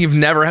something you've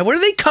never had. Where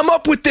do they come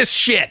up with this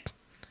shit?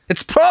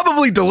 It's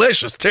probably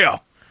delicious too.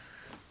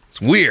 It's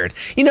weird.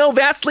 You know,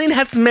 Vaseline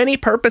has many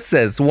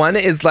purposes. One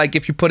is like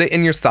if you put it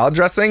in your salad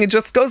dressing, it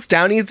just goes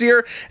down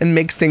easier and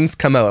makes things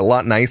come out a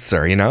lot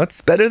nicer, you know?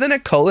 It's better than a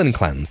colon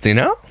cleanse, you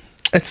know?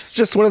 It's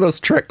just one of those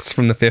tricks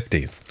from the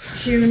 50s.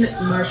 June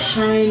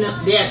Marshine.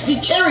 Yeah, the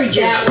cherry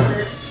juice.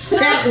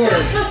 That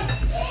word.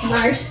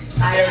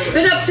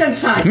 Been up since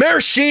 5.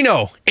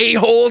 Maraschino,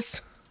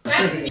 a-holes.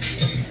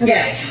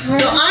 Yes.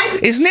 So I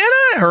Is Nana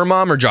her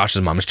mom or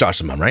Josh's mom? It's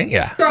Josh's mom, right?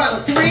 Yeah.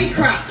 brought 3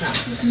 crock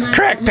pots.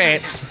 Crack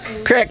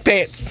pants. Crack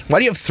pants. Why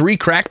do you have 3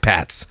 crack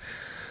pats?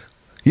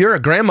 You're a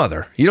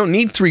grandmother. You don't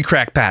need 3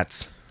 crack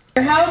pats.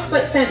 Your house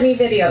but sent me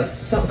videos,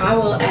 so I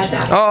will add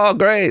that Oh,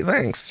 great.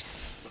 Thanks.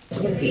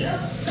 so you can see.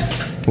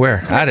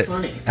 Where? Add it.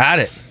 funny. Add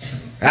it.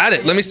 Add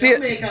it. Let me see No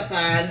it. makeup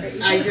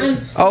on. I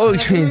just Oh,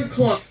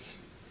 clothes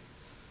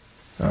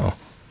oh.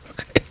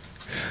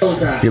 on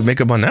You have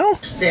makeup on now?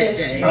 that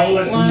day.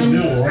 One.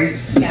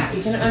 Yeah,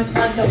 you can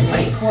unplug the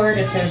white cord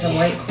if there's a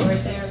white cord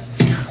there.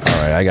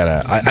 All right,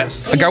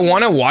 I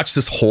want to watch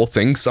this whole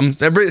thing.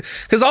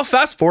 Because I'll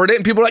fast forward it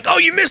and people are like, oh,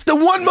 you missed the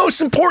one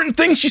most important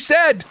thing she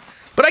said.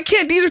 But I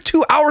can't. These are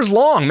 2 hours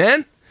long,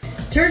 man.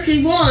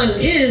 Turkey 1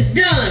 is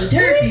done. What are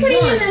Turkey we putting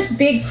 1. in this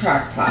big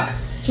crock pot?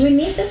 Do we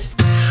need this?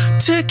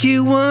 Turkey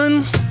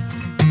 1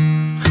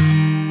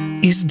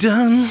 is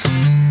done.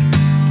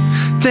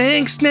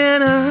 Thanks,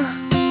 Nana.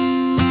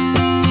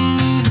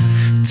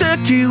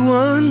 Turkey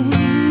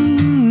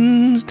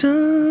 1's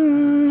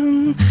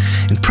done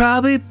and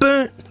probably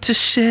burnt to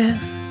shit.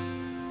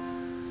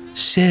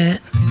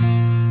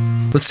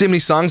 Let's see how many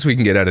songs we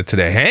can get out of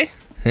today, hey?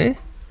 Hey?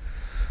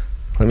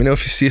 Let me know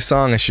if you see a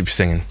song I should be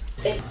singing.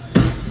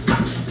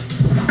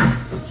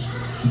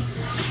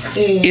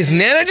 Is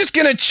Nana just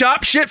gonna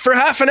chop shit for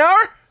half an hour?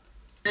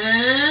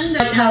 And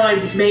like how I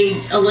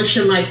made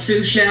Alicia my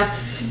sous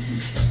chef.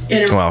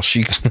 Well,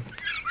 she's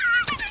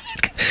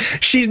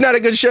not a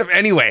good chef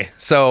anyway,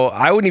 so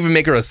I wouldn't even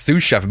make her a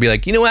sous chef. I'd be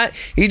like, you know what?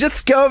 You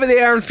just go over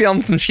there and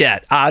film some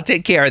shit. I'll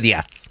take care of the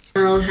ass.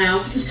 Her own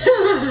house.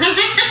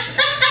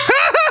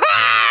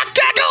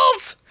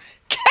 Cackles!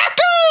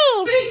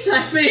 Cackles! Thanks,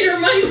 I made her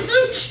my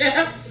sous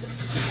chef.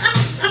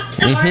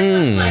 Don't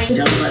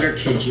let her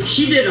kid you.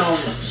 She did all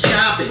this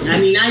shopping. I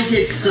mean, I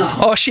did some.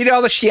 Oh, she did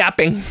all the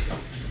shopping.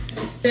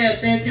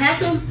 The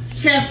taco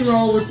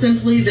casserole was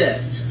simply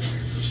this.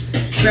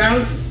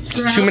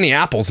 It's too many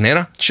apples,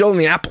 Nana. Chill on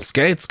the apples,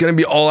 okay? It's gonna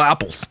be all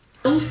apples.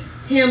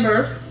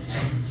 Hamburger.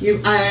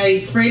 I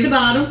sprayed the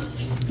bottom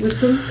with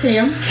some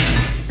ham.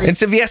 And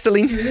some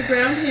Vaseline. Threw the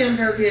ground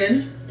hamburger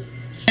in.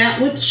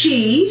 That with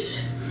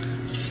cheese.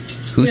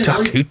 Who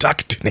talking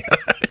to Nana?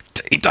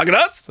 You talking to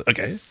us?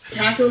 Okay.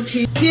 Taco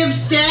cheese. Give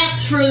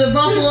stats for the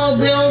Buffalo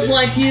Bills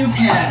like you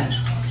can.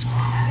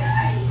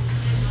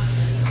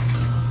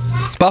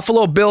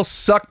 Buffalo Bills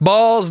suck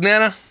balls,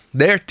 Nana.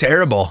 They're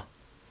terrible.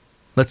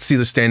 Let's see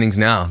the standings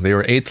now. They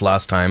were 8th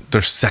last time.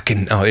 They're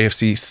second. Oh,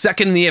 AFC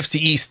second in the AFC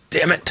East.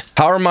 Damn it.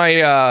 How are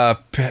my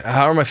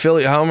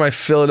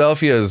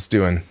Philadelphia's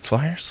doing?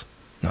 Flyers?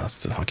 No,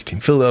 it's the hockey team.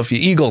 Philadelphia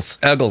Eagles.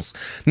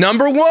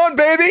 Number 1,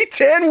 baby.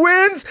 10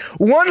 wins,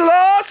 1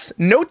 loss,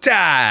 no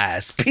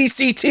ties.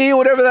 PCT,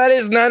 whatever that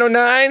is,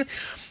 909,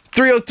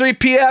 303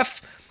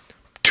 PF,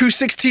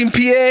 216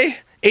 PA,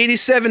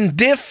 87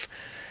 diff,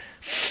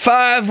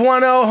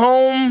 510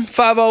 home,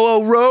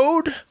 500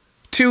 road,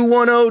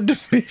 210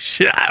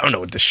 division. I don't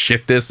know what the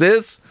shit this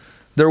is.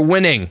 They're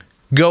winning.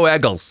 Go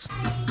Eagles.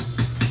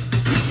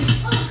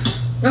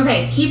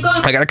 Okay, keep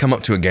going. I gotta come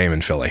up to a game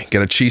in Philly.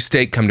 Get a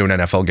cheesesteak, come to an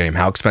NFL game.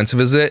 How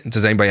expensive is it?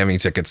 Does anybody have any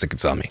tickets that could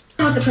sell me?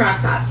 With the crock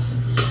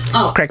pots.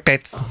 Oh, Crack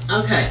bits.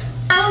 okay.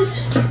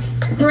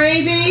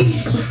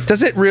 Gravy,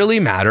 Does it really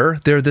matter?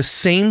 They're the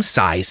same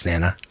size,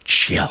 Nana.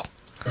 Chill.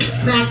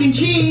 mac and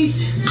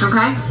cheese.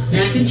 Okay.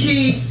 Mac and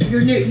cheese.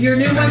 Your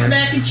new one's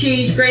mac and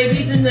cheese.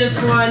 Gravy's in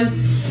this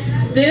one.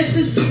 This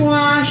is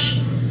squash.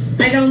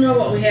 I don't know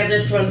what we have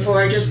this one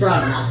for. I just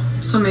brought them all.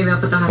 So maybe I'll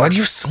put the hot Why do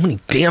you have so many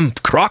damn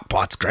crock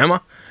pots, Grandma?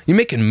 You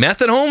making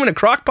meth at home in a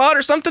crock pot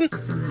or something?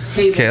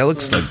 Okay,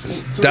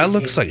 that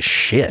looks like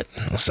shit.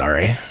 I'm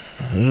sorry.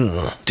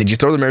 Ugh. Did you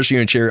throw the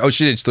maraschino cherry? Oh,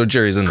 she did throw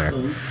cherries in there.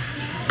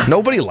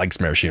 Nobody likes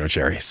maraschino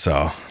cherries,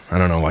 so I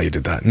don't know why you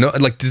did that. No,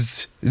 like,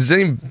 does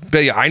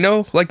anybody I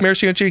know like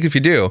maraschino cherries? If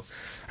you do,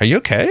 are you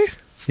okay?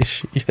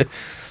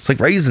 It's like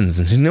raisins,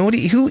 and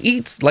who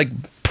eats like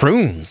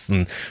prunes,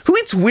 and who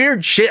eats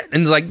weird shit,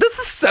 and is like, this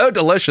is so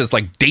delicious,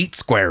 like date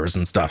squares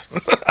and stuff.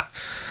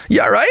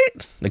 Yeah, right?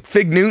 Like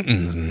fig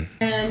Newtons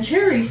and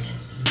cherries.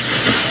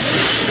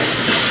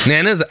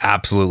 Nana's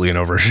absolutely an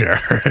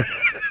overshare.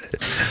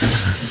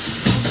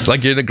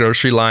 Like you're in the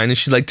grocery line and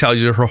she like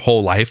tells you her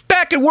whole life.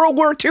 Back in World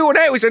War II and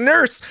I was a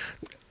nurse.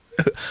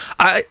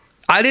 I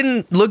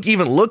didn't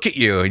even look at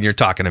you and you're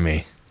talking to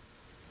me.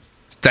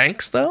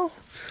 Thanks though.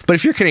 But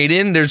if you're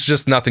Canadian, there's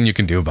just nothing you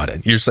can do about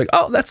it. You're just like,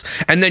 oh,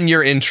 and then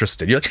you're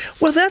interested. You're like,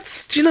 well,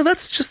 that's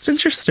just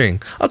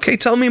interesting. Okay,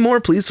 tell me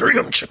more, please. Hurry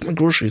up and check my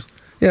groceries.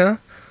 Yeah,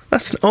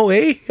 that's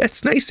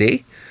nice, eh?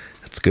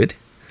 That's good.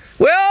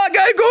 Well, I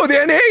gotta go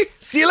then, eh?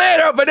 See you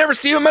later. Hope I never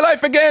see you in my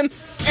life again.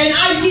 And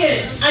I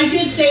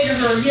did say to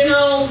her,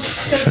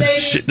 because they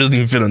shit doesn't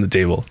even fit on the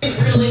table.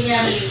 didn't really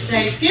have any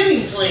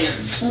Thanksgiving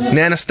plans.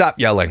 Nana, stop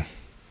yelling.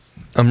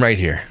 I'm right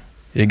here.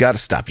 You gotta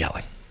stop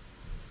yelling.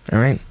 All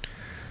right?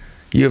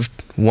 You have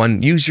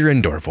use your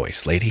indoor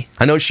voice, lady.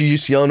 I know she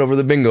used to yelling over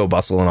the bingo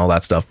bustle and all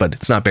that stuff, but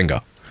it's not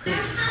bingo. And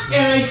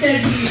I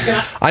said,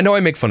 I know I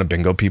make fun of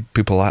bingo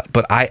people a lot,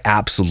 but I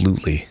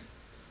absolutely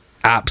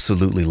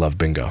love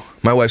bingo.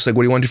 My wife's like,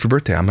 what do you want to do for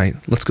birthday? I'm like,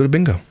 let's go to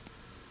bingo.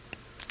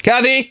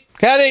 Kathy!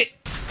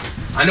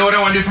 I know what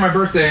I want to do for my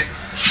birthday.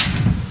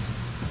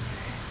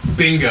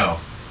 Bingo.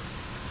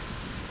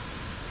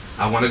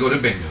 I want to go to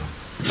bingo.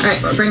 All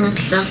right, we're bringing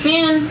stuff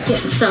in. Getting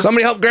stuff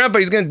Somebody help Grandpa.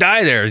 He's going to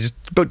die there. He's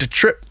just about to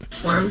trip.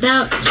 warmed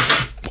up.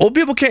 Old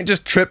people can't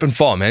just trip and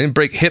fall, man.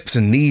 Break hips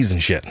and knees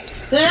and shit.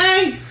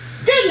 thank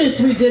goodness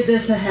we did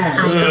this ahead.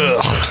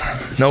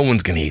 Ugh. No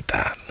one's going to eat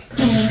that.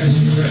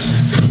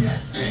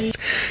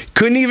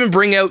 Couldn't even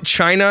bring out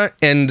china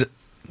and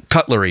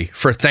cutlery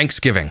for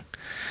Thanksgiving.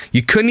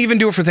 You couldn't even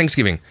do it for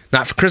Thanksgiving.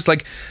 Not for Chris.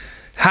 Like,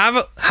 have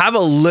a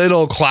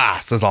little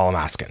class is all I'm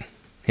asking.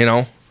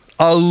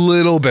 A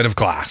little bit of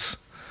class.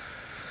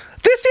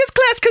 This is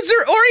class because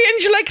they're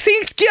orange like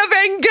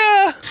Thanksgiving.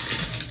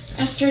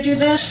 Esther, do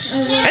this.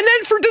 And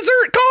then for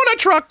dessert, Kona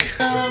truck.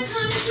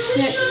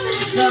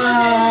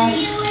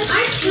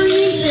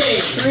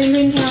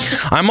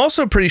 I'm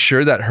also pretty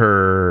sure that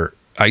her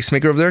ice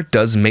maker over there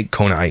does make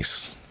Kona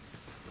ice.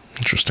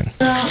 Interesting.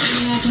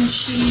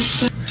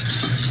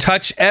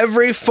 Touch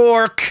every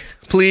fork,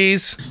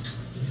 please.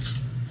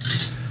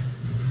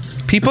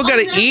 People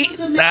gotta eat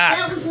that.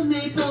 That was a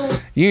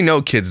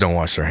maple. Kids don't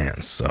wash their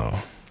hands, so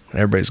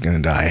everybody's gonna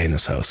die in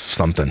this house.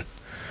 Something.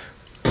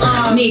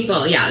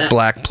 Maple, yeah. That,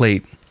 Black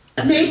plate.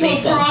 that's Maple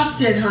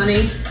frosted,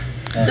 honey.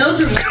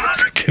 Those are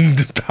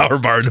Freaking power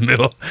bar in the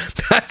middle.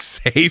 That's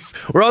safe.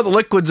 Where all the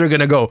liquids are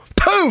gonna go.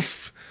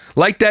 Poof!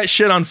 Light that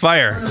shit on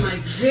fire. one of my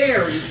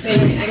very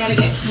favorite. I gotta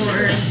get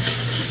corn.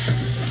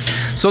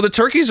 So the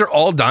turkeys are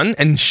all done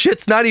and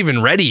shit's not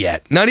even ready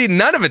yet. None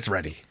of it's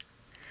ready.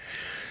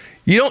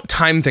 You don't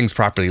time things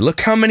properly.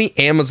 Look how many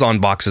Amazon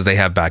boxes they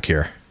have back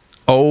here.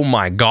 Oh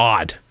my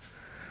God.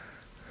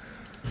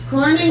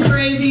 Corn and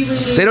gravy.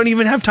 They don't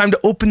even have time to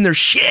open their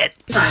shit.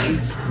 Fine.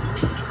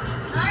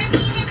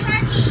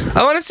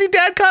 I want to see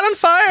Dad caught on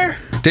fire.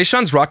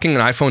 Deshaun's rocking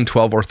an iPhone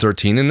 12 or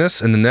 13 in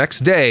this, and the next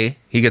day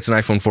he gets an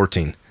iPhone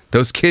 14.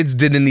 Those kids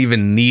didn't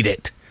even need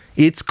it.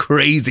 It's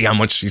crazy how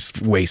much she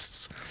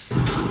wastes.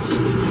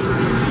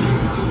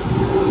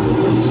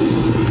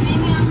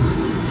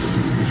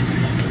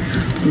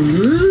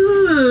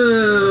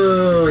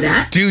 Ooh,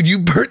 that's Dude, you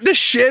burnt the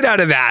shit out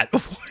of that.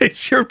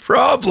 What's your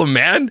problem,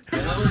 man?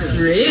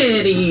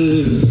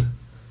 pretty.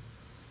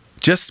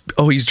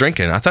 He's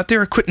drinking. I thought they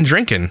were quitting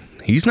drinking.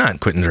 He's not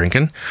quitting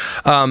drinking.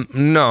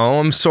 No,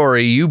 I'm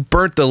sorry. You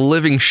burnt the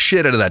living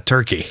shit out of that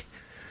turkey.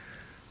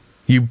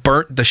 You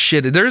burnt the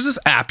shit. There's this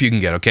app you can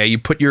get, okay? You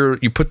put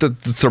the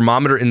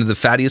thermometer into the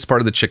fattiest part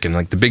of the chicken,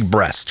 like the big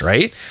breast,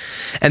 right?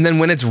 And then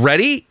when it's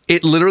ready,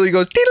 it literally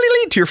goes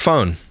to your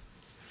phone.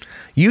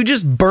 You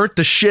just burnt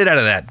the shit out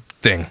of that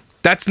thing.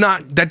 That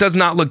does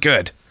not look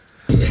good.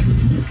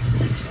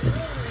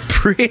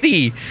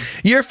 Pretty.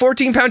 Your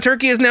 14-pound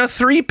turkey is now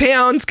 3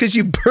 pounds because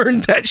you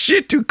burned that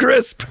shit too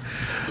crisp.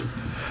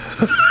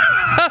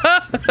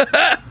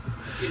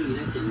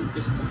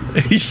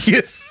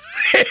 You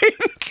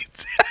think?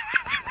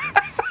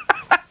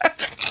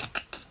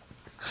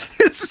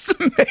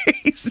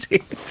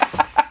 amazing.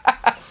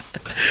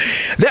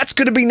 That's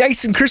going to be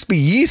nice and crispy.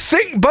 You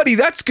think, buddy,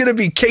 that's going to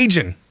be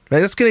Cajun.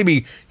 That's going to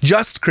be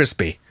just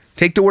crispy.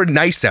 Take the word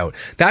nice out.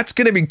 That's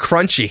going to be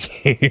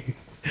crunchy.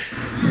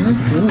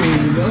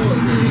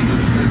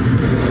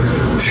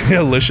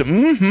 Alicia,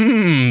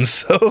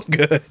 so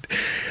good.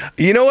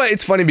 You know what?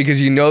 It's funny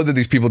because you know that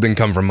these people didn't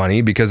come for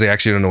money because they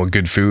actually don't know what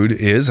good food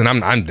is, and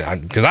I'm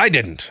because I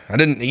didn't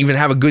even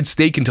have a good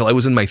steak until I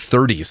was in my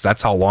 30s.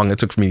 That's how long it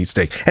took for me to eat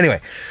steak. Anyway,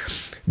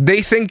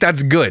 they think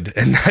that's good,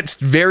 and that's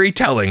very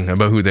telling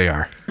about who they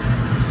are.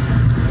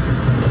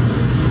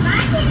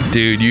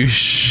 Dude, you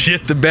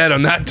shit the bed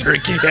on that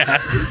turkey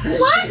hat.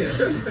 What?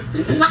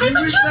 Why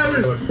would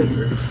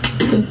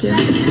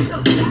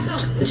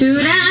you?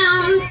 2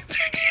 down.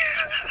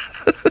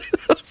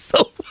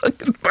 So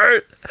fucking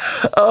burnt.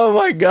 Oh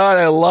my god,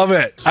 I love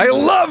it. I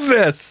love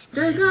this.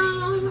 There you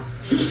go.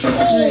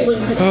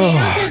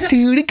 Oh,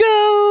 do to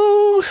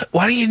go.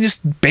 Why don't you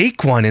just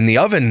bake one in the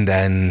oven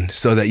then,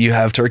 so that you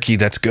have turkey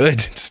that's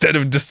good instead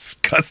of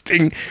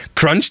disgusting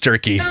crunch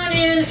turkey?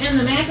 And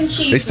the mac and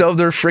cheese. They still have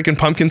their freaking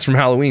pumpkins from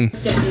Halloween.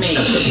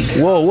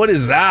 Whoa, what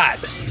is that?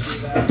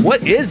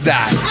 What is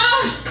that?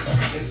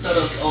 Instead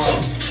of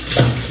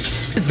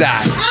What is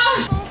that?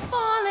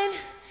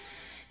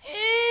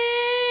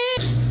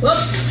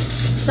 Whoops.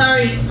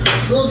 Sorry.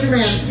 Little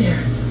dramatic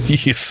there.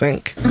 You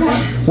think?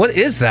 What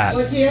is that?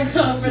 So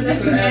for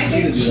this mac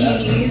and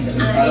cheese,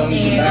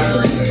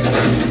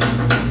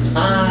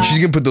 She's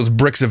gonna put those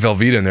bricks of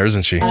Velveeta in there,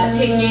 isn't she?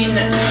 taking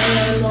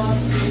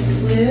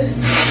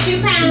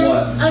 2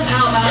 pounds of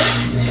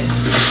albos.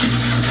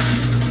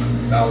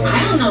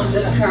 I don't know if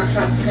this crock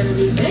pot's gonna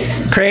be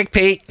big. Craig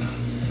Pete.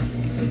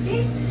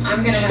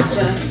 I'm gonna have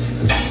to.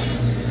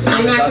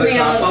 I'm not gonna be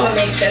able to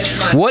make this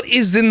one. What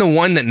is in the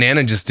one that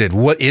Nana just did?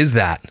 What is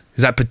that?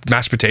 Is that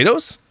mashed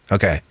potatoes?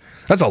 Okay.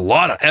 That's a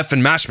lot of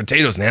effing mashed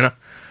potatoes, Nana.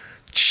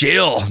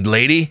 Chill,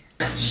 lady.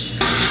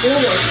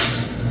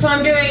 So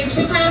I'm doing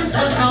 2 pounds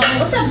of almond.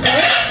 What's up, Zoe?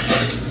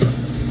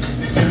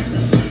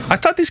 I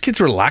thought these kids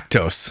were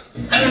lactose.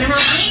 You wanna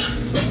help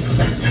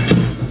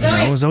me?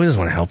 Zoe, No, Zoe doesn't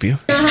want to help you. you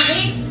wanna help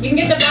me? You can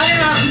get the butter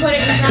out and put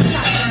it in the crock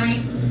pot for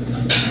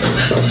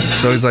me.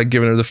 Zoe's like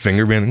giving her the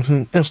finger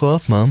being F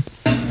off, Mom.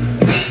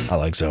 I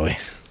like Zoe.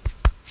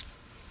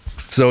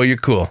 Zoe, you're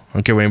cool. I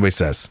don't care what anybody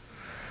says.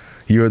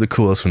 You are the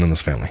coolest one in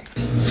this family.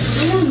 Go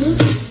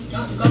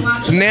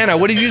watch the Nana,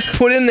 what did you just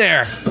put in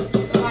there?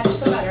 Watch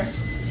the butter.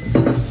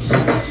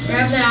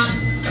 Grab that.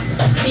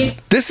 See,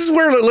 This is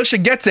where Alicia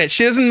gets it.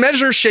 She doesn't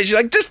measure shit. She's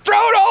like, just throw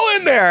it all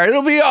in there.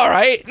 It'll be all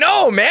right.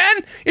 No, man.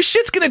 Your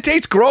shit's going to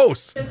taste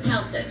gross. it's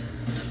melted.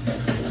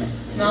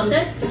 It's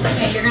melted?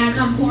 Okay, you're gonna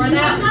come pour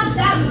that. Not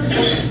that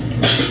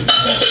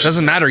much.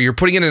 Doesn't matter. You're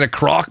putting it in a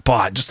crock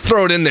pot. Just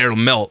throw it in there. It'll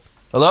melt.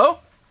 Hello?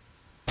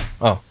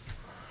 Oh.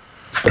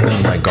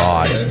 Oh, my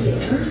God.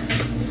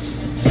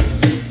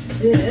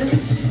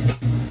 This.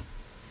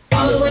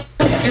 All the way.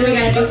 And we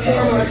gotta do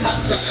 4 more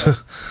cups.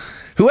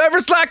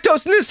 Whoever's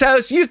lactose in this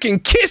house, you can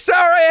kiss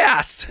our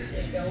ass.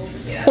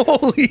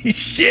 Holy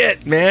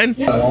shit, man.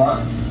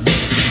 Oh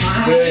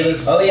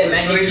yeah,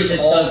 mac and cheese is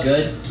so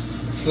good.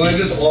 So I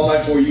just all my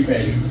For You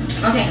page.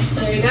 Okay,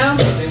 there you go.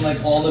 And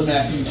like all the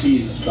mac and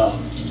cheese stuff.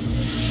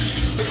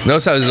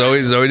 Notice how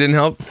Zoe didn't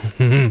help?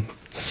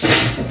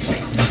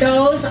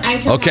 Those I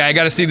took. Okay, I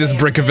gotta see this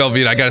brick of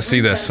Velveeta. I gotta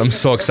see this. I'm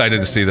so excited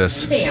to see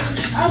this. See ya.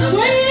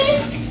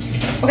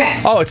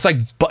 Okay. Oh, it's like,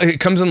 it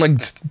comes in like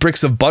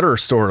bricks of butter,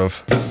 sort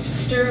of.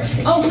 Stir.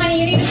 Oh, honey,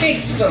 you need a big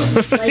spoon.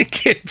 My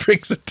kid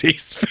brings a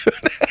teaspoon.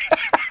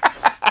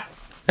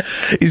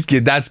 He's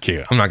cute. That's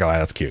cute. I'm not gonna lie,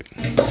 that's cute.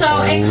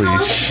 So it Holy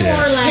calls shit.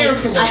 for like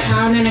 1.5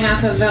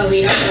 pounds of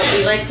Velveeta, but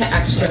we like to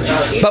extra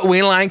Velveeta. But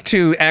we like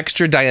to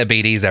extra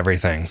diabetes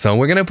everything. So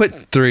we're gonna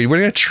put 3. We're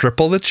gonna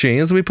triple the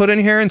cheese we put in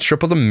here and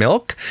triple the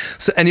milk.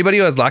 So anybody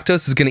who has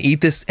lactose is gonna eat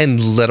this and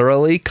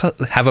literally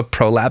have a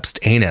prolapsed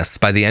anus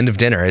by the end of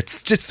dinner.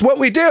 It's just what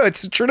we do.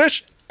 It's a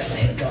tradition.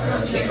 So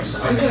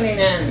I'm putting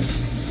in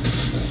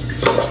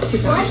 2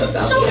 pounds of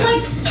Velveeta. So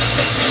like,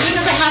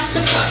 because it has to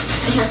cook.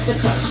 It has to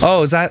cook.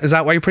 Oh, is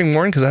that why you're putting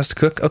more in? Because it has to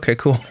cook? Okay,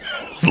 cool.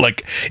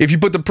 Like, if you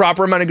put the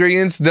proper amount of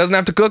ingredients, it doesn't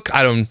have to cook?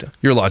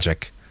 Your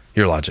logic.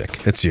 Your logic.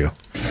 It's you.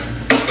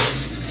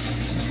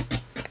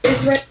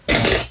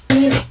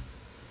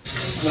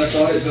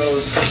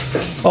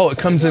 Oh, it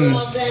comes in.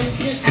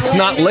 It's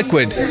not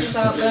liquid.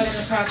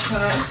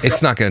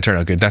 It's not going to turn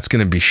out good. That's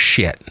going to be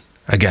shit.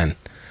 Again,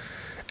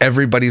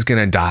 everybody's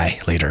going to die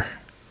later.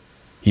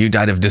 You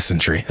died of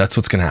dysentery. That's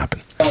what's going to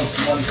happen.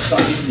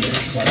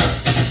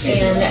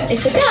 And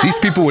if it does, These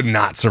people would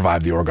not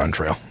survive the Oregon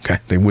Trail. Okay,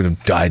 they would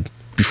have died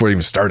before they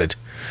even started.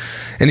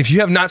 And if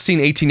you have not seen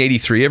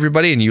 1883,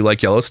 everybody, and you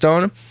like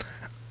Yellowstone,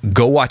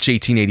 go watch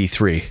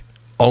 1883.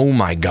 Oh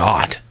my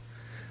God,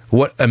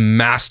 what a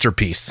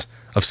masterpiece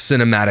of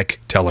cinematic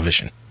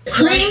television.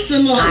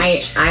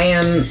 I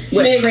am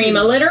whipped cream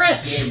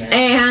illiterate,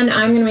 and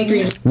I'm gonna make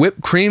green.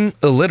 Whipped cream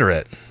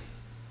illiterate.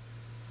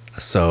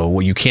 So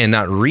you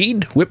cannot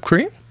read whipped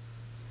cream?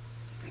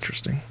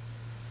 Interesting.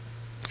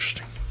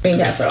 Interesting. Green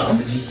casserole.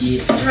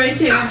 It's right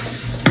there.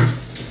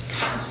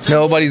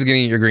 Nobody's gonna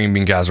eat your green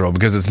bean casserole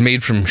because it's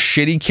made from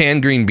shitty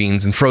canned green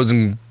beans and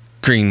frozen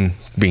green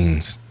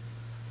beans.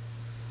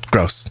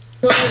 Gross.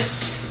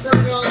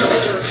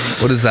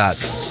 What is that?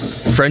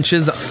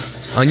 French's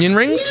onion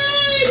rings?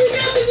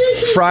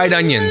 Fried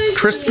onions.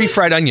 Crispy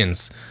fried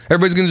onions.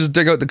 Everybody's gonna just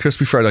dig out the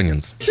crispy fried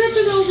onions.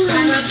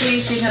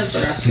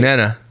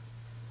 Nana.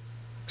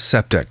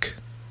 Septic.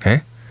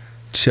 Okay?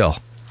 Chill.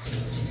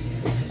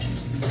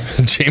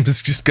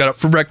 James just got up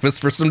for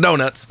breakfast for some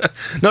donuts.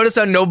 Notice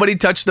how nobody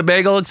touched the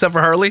bagel except for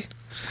Harley?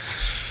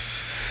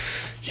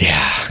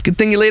 Yeah. Good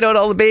thing you laid out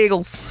all the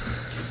bagels.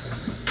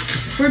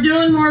 We're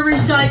doing more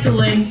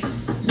recycling.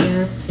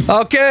 Yeah.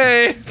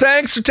 Okay.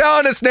 Thanks for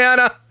telling us,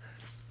 Nana.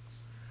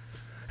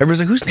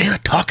 Everybody's like, who's Nana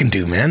talking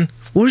to, man?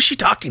 Who is she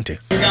talking to?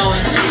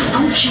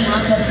 Oh, she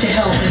wants us to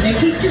help, and they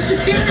keep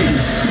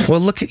disappearing.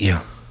 Well, look at you.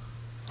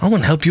 I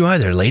won't help you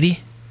either, lady.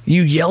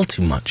 You yell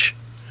too much.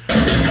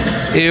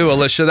 Ew,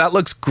 Alicia, that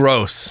looks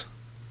gross.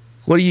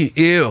 What are you?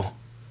 Ew.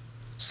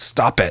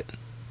 Stop it.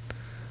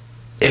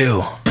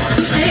 Ew.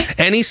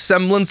 Any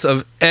semblance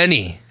of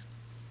any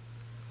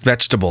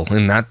vegetable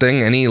in that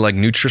thing, any like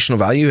nutritional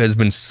value has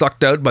been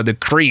sucked out by the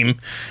cream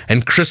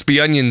and crispy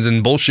onions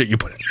and bullshit you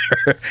put in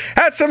there.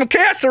 Had some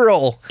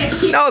casserole.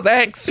 No,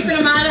 thanks. Keeping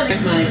them out of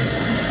my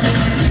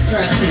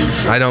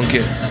dressing. I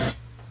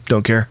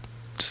don't care.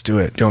 Just do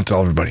it. Don't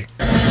tell everybody.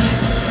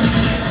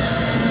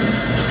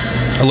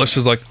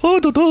 Alicia's like, oh,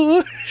 da,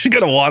 da. She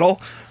got a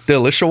waddle. The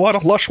Alicia waddle,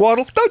 lush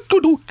waddle. It's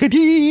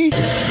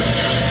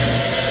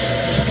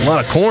a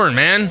lot of corn,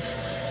 man.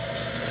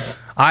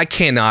 I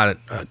cannot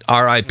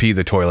RIP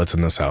the toilets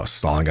in this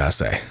house. That's all I gotta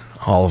say.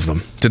 All of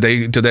them. Did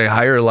they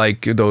hire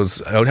like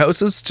those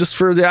outhouses just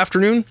for the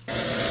afternoon?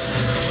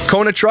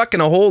 Kona truck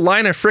and a whole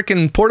line of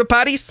frickin' porta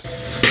potties?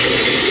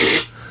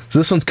 So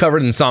this one's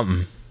covered in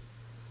something.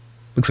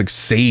 Looks like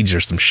sage or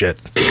some shit.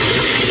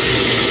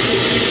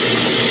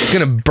 It's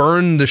gonna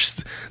burn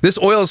this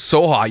oil is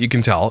so hot, you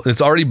can tell.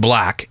 It's already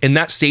black, and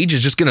that sage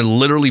is just gonna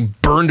literally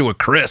burn to a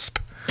crisp.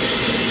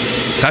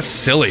 That's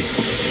silly.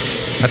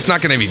 That's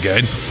not gonna be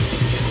good.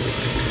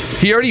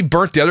 He already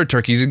burnt the other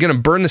turkeys. He's gonna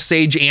burn the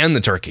sage and the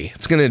turkey.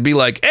 It's gonna be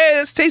like, hey,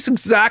 this tastes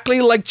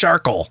exactly like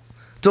charcoal.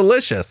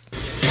 Delicious.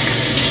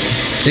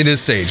 It is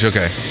sage,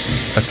 okay.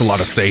 That's a lot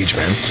of sage,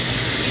 man.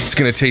 It's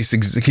gonna taste,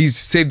 he's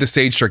saved the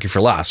sage turkey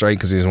for last, right?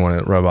 Because he doesn't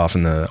want to rub off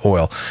in the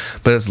oil.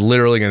 But it's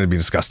literally gonna be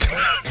disgusting.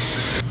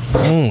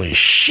 Holy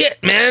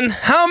shit, man.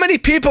 How many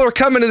people are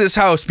coming to this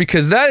house?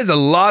 Because that is a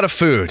lot of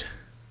food.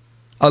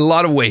 A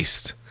lot of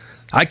waste.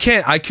 I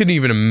couldn't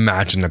even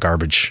imagine the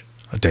garbage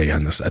a day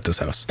on at this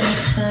house.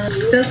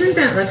 Doesn't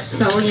that look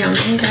so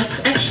yummy?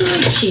 That's actually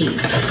cheese.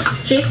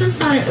 Jason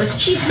thought it was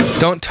cheesecake.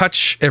 Don't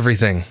touch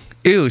everything.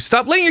 Ew,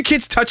 stop letting your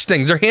kids touch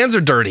things. Their hands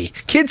are dirty.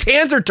 Kids'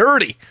 hands are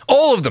dirty.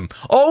 All of them.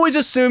 Always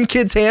assume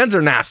kids' hands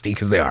are nasty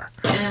because they are.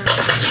 Yeah.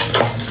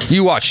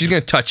 You watch. She's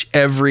going to touch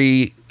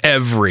everything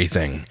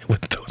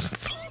with those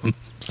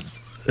thumbs.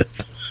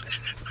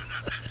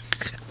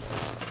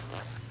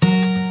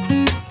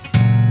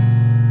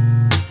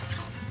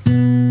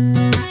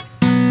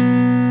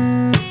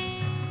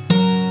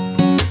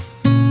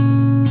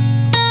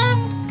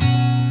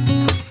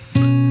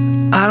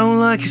 I don't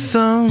like your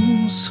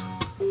thumbs.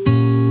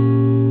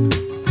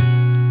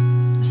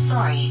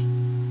 Sorry,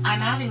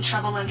 I'm having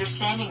trouble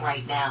understanding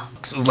right now.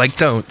 This is like,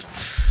 don't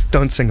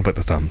sing about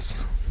the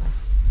thumbs.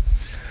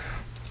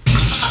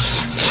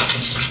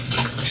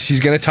 She's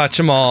gonna touch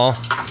them all,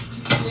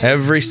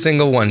 every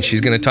single one.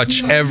 She's gonna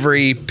touch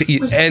every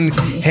piece and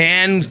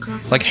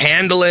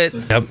handle it.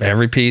 Yep,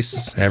 every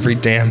piece, every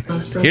damn.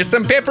 Here's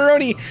some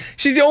pepperoni.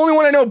 She's the only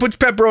one I know who puts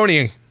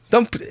pepperoni.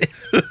 Don't.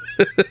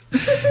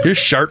 Your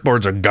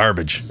shartboards are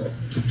garbage.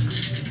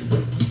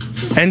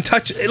 And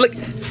touch it like.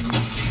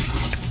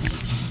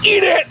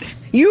 Eat it!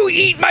 You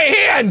eat my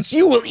hands!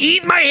 You will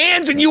eat my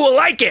hands and you will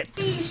like it!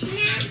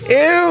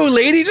 Ew,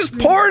 lady, just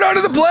pour it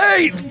onto the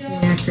plate!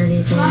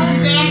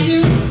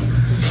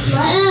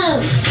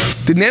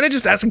 Did Nana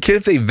just ask a kid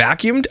if they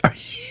vacuumed?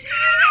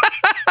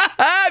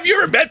 Have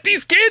you ever met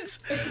these kids?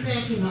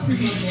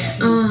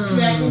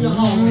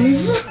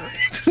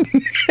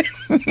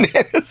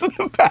 Nana's in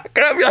the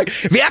background. Be like,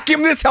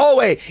 vacuum this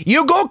hallway.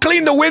 You go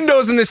clean the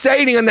windows and the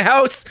siding on the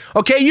house.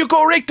 Okay, you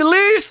go rake the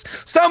leaves.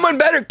 Someone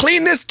better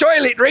clean this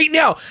toilet right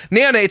now.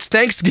 Nana, it's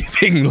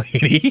Thanksgiving,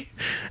 lady.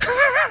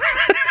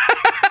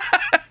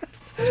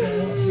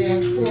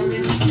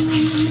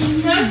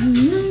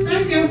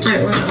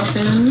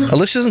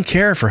 Alicia doesn't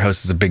care if her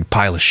house is a big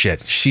pile of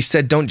shit. She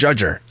said don't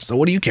judge her. So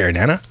what do you care,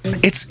 Nana?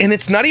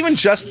 It's not even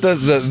just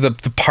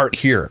the part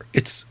here.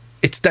 It's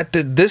that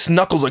this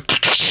knuckle's like,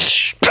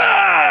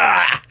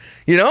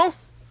 you know?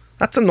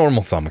 That's a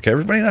normal thumb, okay,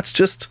 everybody?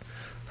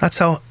 That's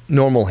how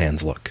normal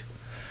hands look.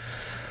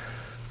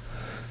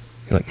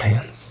 You like my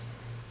hands?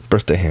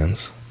 Birthday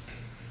hands.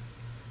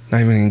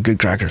 Not even any good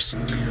crackers.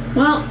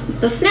 Well,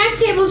 the snack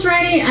table's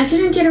ready. I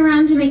didn't get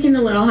around to making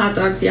the little hot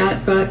dogs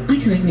yet, but I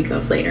can always make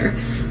those later.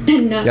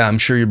 And nuts. Yeah, I'm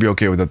sure you'll be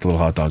okay with that, the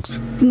little hot dogs.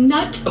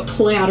 Nut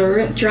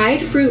platter,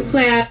 dried fruit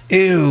platter.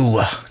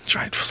 Ew,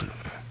 dried fruit.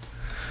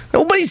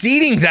 Nobody's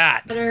eating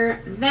that.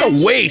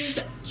 Veggies,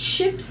 waste.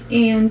 Chips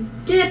and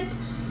dip,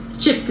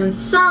 chips and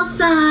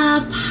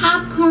salsa,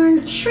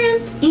 popcorn,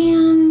 shrimp,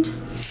 and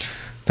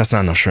That's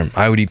not enough shrimp.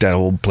 I would eat that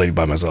whole plate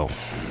by myself.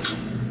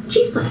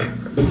 cheese platter.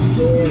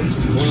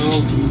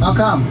 How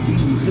come?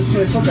 Just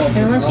play football.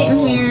 Everyone's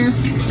getting here.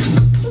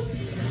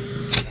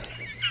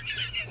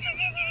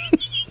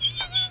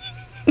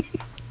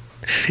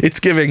 It's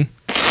giving.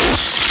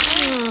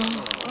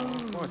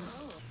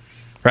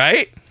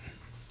 Right?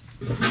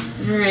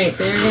 Alright,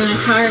 they're gonna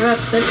carve up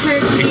the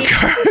turkey.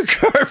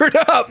 Carve it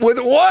up with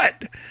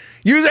what?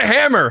 Use a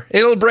hammer.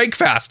 It'll break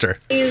faster.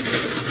 How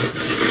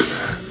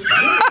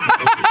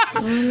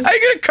you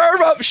gonna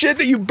carve up shit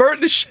that you burnt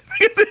the shit?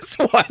 Look at this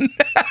one.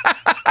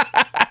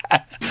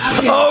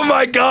 Oh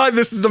my god,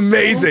 this is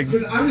amazing.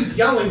 Because I was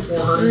yelling for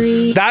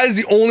her. That is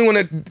the only one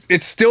that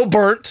it's still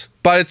burnt,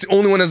 but it's the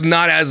only one that's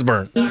not as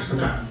burnt.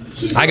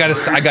 I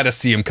gotta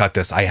see him cut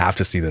this. I have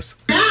to see this.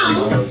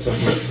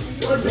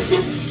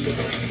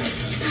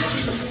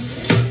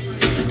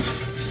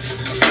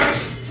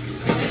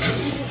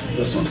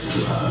 This one's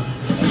too hot.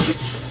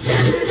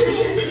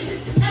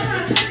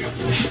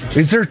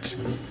 Is there?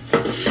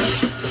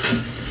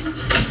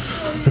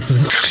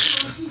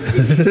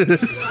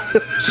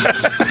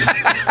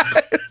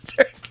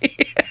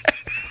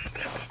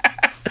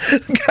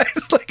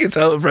 Guys, like it's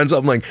how friends.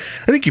 I'm like,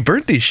 I think you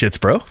burnt these shits,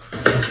 bro.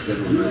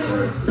 Good one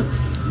right there.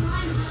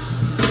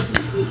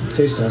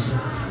 Taste test.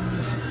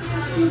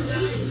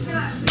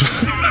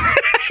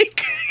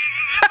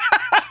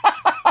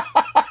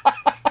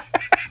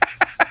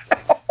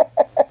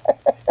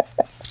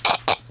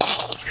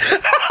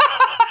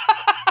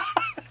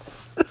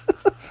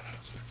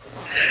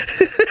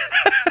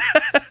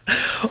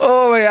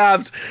 Oh my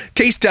god.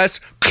 Taste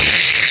test.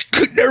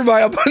 Never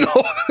mind, I'll put the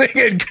whole thing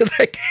in because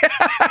I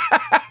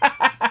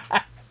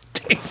can't.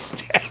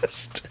 Taste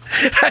test.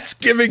 That's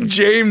giving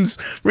James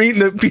eating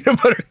the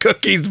peanut butter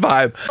cookies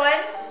vibe.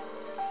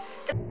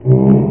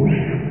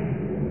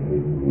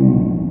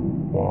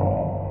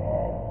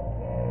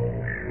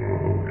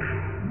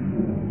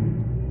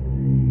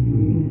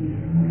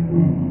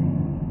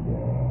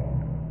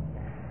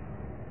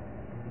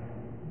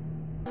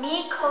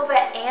 Me, Cobra,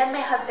 and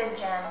my husband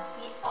Jim,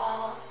 we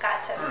all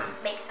got to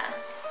make them.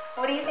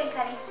 What do you think,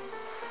 honey?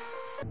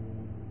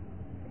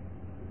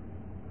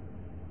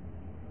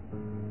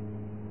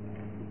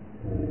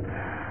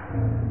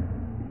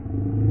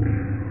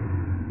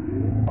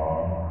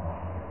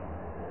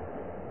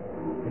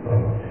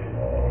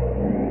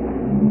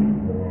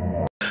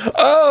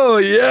 Oh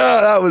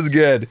yeah, that was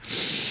good.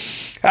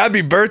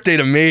 Happy birthday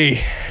to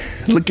me.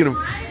 Look at him.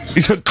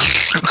 He's like,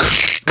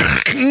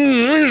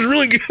 it's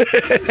really good.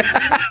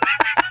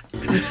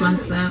 Which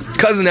one's that?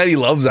 Cousin Eddie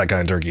loves that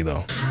kind of turkey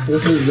though.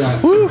 This is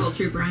that. Full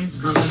True Brian.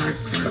 Oh, the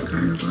hardcore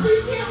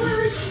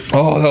carnivore.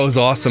 Oh, that was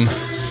awesome.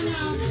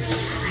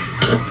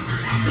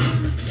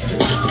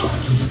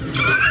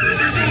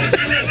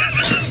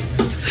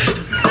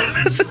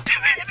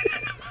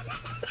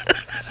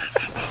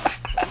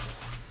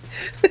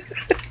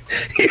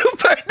 You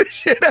bite the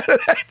shit out of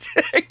that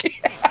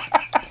turkey.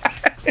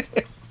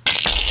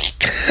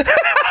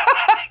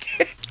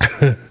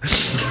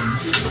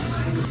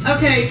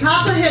 Okay,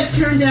 Papa has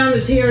turned down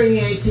his hearing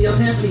aid, so you'll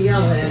have to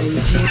yell at him.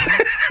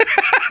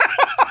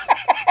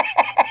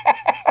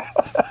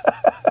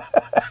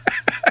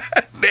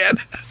 Man.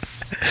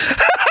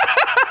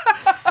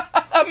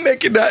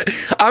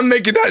 I'm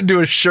making that into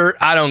a shirt.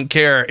 I don't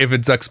care if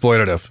it's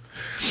exploitative.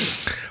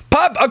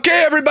 Pop,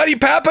 okay, everybody,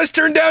 Papa's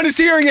turned down his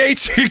hearing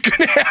aids, so you're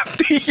gonna have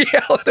to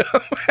yell at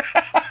him.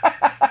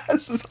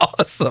 This is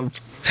awesome.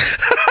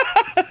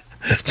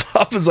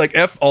 Papa's like,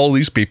 F all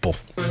these people.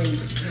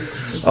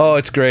 Oh,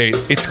 it's great.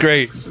 It's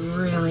great. It's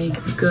really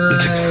good.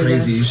 It's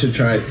crazy. You should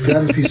try it.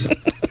 Grab a piece of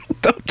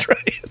Don't try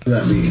it.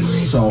 that meat.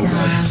 It's so good.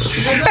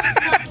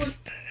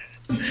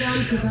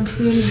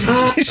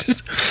 It's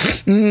just,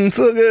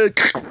 so good.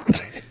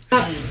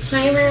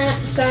 Timer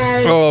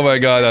says. Oh my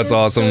god, that's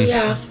awesome.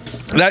 Yeah.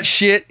 That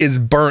shit is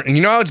burnt. And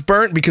you know how it's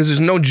burnt? Because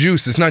there's no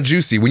juice. It's not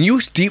juicy. When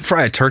you deep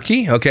fry a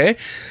turkey, okay,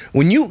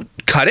 when you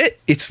cut it,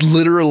 it's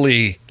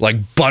literally like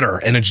butter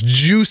and its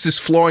juice is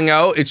flowing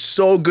out. It's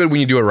so good when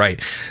you do it right.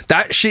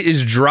 That shit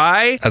is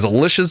dry as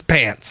Alicia's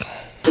pants.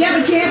 Yeah,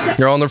 but can't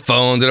They're on their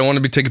phones. They don't want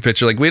to be taking a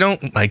picture. Like, we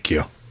don't like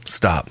you.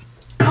 Stop.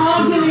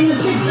 all get in the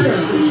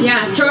picture.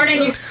 Yeah,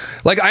 Jordan, you.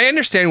 Like, I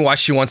understand why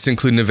she wants to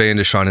include Nevaeh and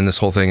Deshaun in this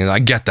whole thing, and I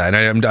get that.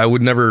 And I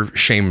would never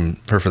shame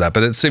her for that.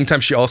 But at the same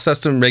time, she also has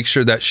to make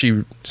sure that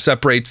she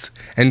separates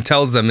and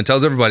tells them and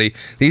tells everybody,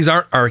 these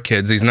aren't our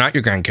kids. These are not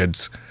your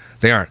grandkids.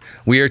 They aren't.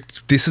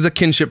 This is a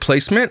kinship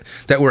placement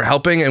that we're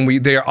helping, and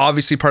they are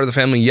obviously part of the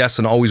family, yes,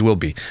 and always will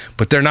be.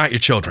 But they're not your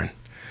children.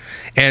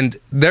 And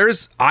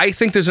I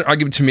think there's an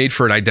argument to be made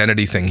for an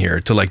identity thing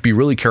here, to like be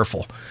really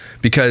careful,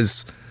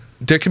 because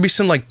there could be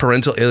some like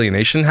parental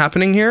alienation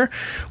happening here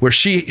where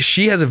she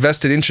has a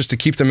vested interest to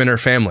keep them in her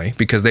family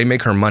because they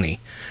make her money,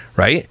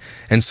 right?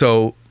 And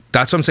so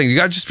that's what I'm saying. You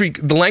gotta just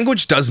the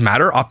language does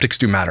matter, optics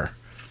do matter.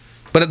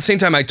 But at the same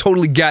time, I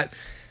totally get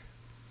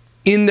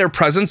in their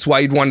presence why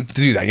you'd want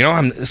to do that. You know,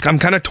 I'm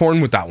kind of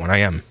torn with that one. I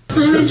am. I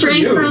haven't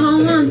drank for a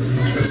whole month.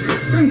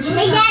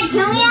 Hey, Dad,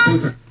 can we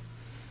have...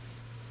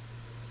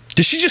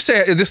 Did she just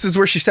say, this is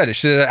where she said it.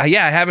 She said,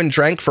 yeah, I haven't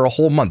drank for a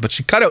whole month, but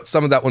she cut out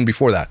some of that one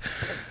before that.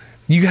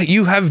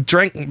 You have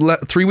drank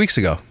 3 weeks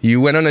ago.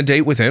 You went on a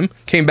date with him,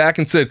 came back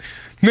and said,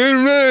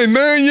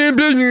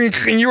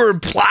 and you were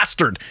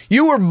plastered.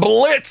 You were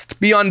blitzed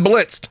beyond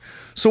blitzed.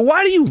 So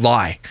why do you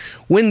lie?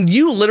 When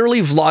you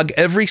literally vlog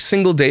every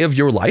single day of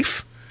your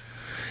life,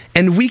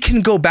 and we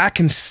can go back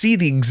and see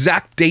the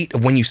exact date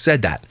of when you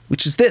said that,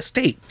 which is this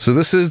date. So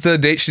this is the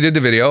date she did the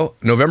video,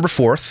 November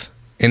 4th,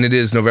 and it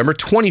is November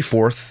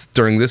 24th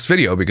during this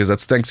video because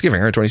that's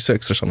Thanksgiving, or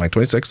 26th or something like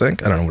 26th, I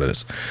think. I don't know what it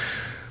is.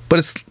 But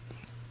it's,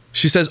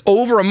 she says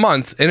over a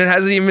month, and it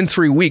hasn't even been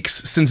 3 weeks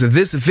since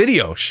this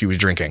video she was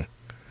drinking.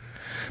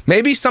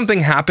 Maybe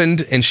something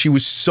happened and she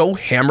was so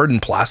hammered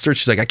and plastered,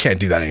 she's like, I can't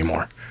do that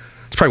anymore.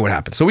 That's probably what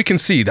happened. So we can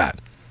see that.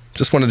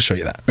 Just wanted to show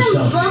you that.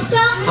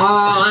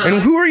 Oh,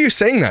 And who are you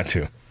saying that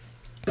to?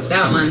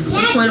 that one.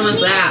 Which one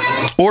was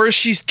that? Or is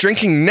she's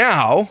drinking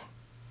now,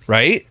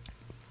 right?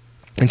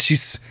 And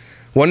she's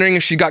wondering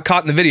if she got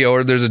caught in the video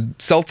or there's a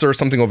seltzer or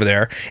something over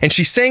there. And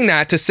she's saying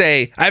that to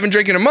say, I haven't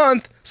drank in a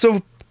month,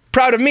 so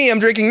proud of me, I'm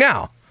drinking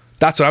now.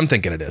 That's what I'm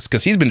thinking it is,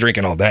 because he's been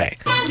drinking all day.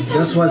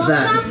 This was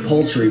that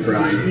poultry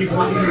brine.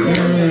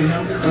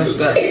 That's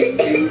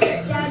good.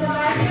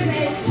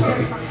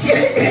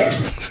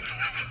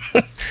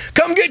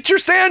 Come get your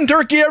sand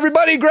turkey,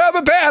 everybody, grab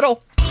a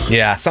paddle.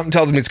 Yeah, something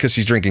tells me it's because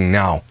she's drinking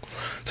now.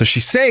 So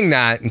she's saying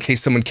that in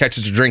case someone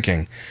catches her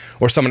drinking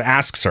or someone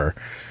asks her.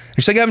 And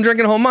she's like, I haven't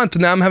drinking a whole month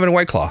and now I'm having a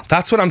White Claw.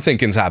 That's what I'm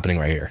thinking is happening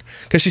right here.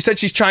 Because she said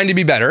she's trying to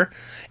be better.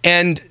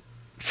 And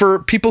for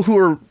people who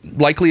are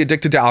likely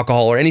addicted to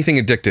alcohol or anything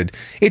addicted,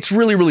 it's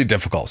really, really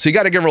difficult. So you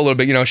got to give her a little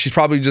bit, you know, she's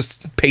probably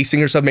just pacing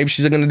herself. Maybe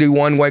she's going to do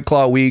 1 White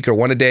Claw a week or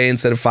 1 a day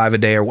instead of 5 a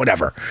day or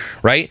whatever,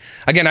 right?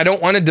 Again, I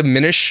don't want to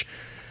diminish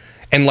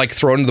and like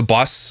throw into the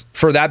bus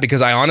for that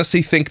because I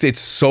honestly think it's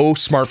so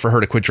smart for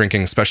her to quit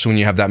drinking, especially when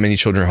you have that many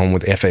children home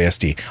with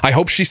FASD. I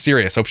hope she's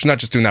serious. I hope she's not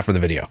just doing that for the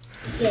video.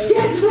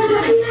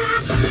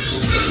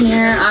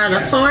 Here are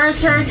the 4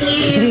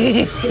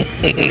 turkeys.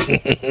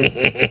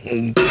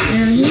 And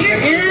here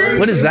is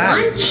What is that?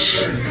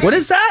 lunch. What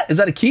is that? Is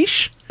that a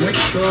quiche? Which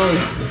one?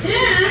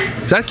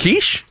 Is that a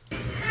quiche?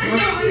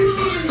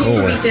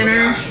 Oh,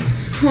 dinner.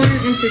 Corn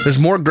and zucchini There's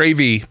more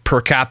gravy per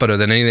capita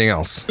than anything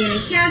else.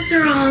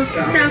 casserole,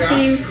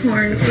 stuffing,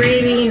 corn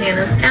gravy,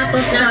 Nana's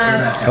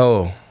applesauce.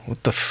 Oh,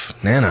 what the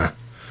Nana?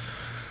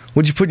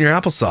 What'd you put in your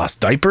applesauce?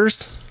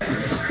 Diapers?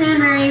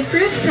 Cranberry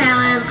fruit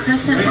salad,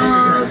 crescent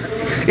rolls,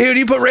 Ew, do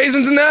you put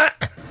raisins in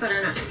that?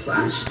 butternut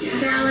squash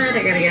salad.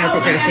 I gotta get out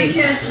the dressing.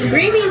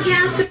 Gravy and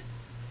casserole.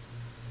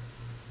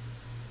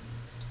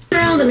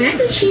 The mac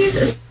and cheese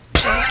is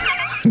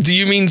Do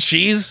you mean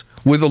cheese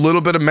with a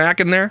little bit of mac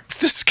in there? It's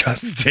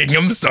disgusting.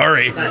 I'm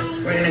sorry. but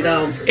we're gonna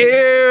go.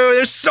 Ew,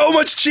 there's so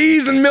much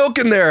cheese and milk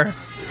in there.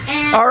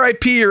 And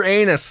R.I.P. your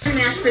anus.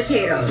 mashed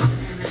potatoes.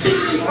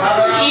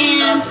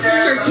 And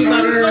turkey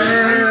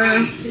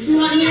butter.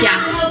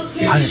 Yeah.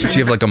 Do you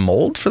have like a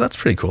mold for that's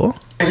pretty cool.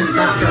 I just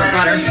got for the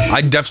butter.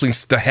 I definitely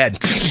the head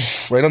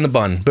right on the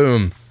bun.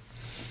 Boom.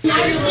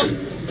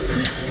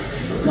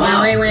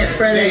 Now we went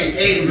for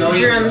the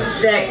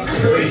drumstick.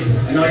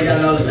 I know you got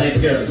another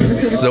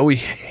Thanksgiving. Zoe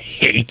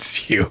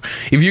hates you.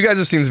 If you guys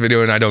have seen this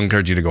video, and I don't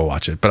encourage you to go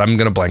watch it, but I'm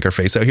gonna blank her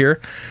face out here.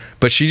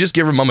 But she just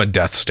gave her mom a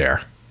death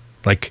stare.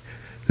 Like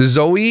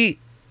Zoe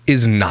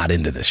is not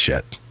into this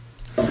shit.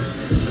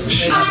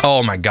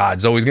 Oh my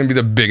God, Zoe's gonna be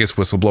the biggest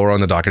whistleblower on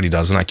the Dougherty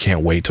Dozen. I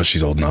can't wait till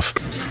she's old enough.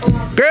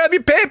 Grab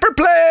your paper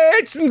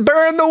plates and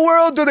burn the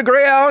world to the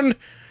ground.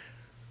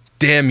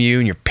 Damn you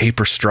and your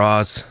paper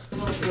straws.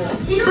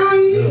 You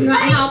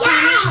want help,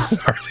 Harley?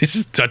 Harley's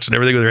just touching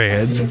everything with her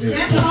hands.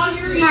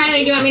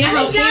 Harley, do you want me to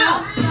help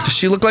you? Does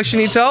she look like she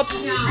needs help?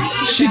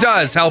 She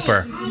does. Help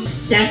her.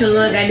 That's a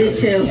look I did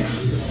too.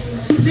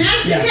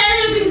 Mashed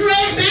potatoes and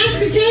mashed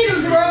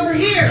potatoes are over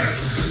here.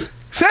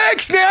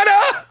 Thanks,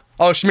 Nana.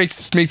 Oh, she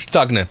makes me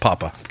talking to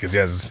Papa because he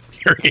has his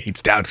hearing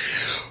aids down.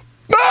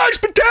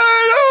 Mashed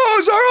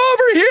potatoes are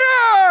over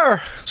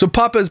here. So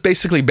Papa is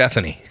basically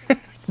Bethany.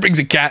 Brings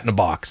a cat in a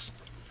box.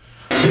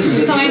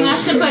 So I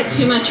must have put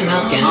too much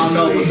milk in.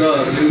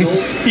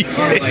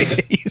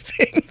 You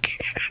think?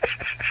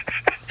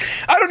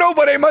 I don't know,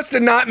 but I must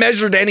have not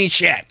measured any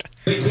shit.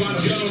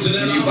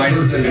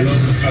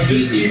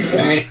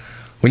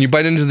 When you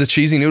bite into the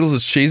cheesy noodles,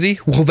 it's cheesy?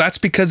 Well, that's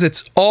because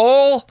it's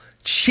all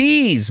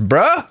cheese,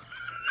 bruh.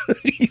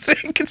 You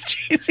think it's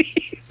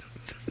cheesy?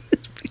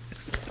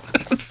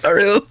 I'm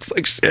sorry, that looks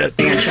like shit.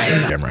 I'm gonna try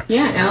some. Camera.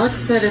 Yeah, Alex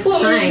said it's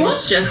fine.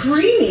 It's just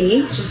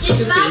creamy. just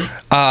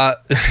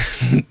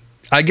soupy.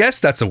 I guess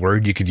that's a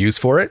word you could use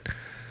for it.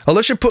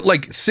 Alicia put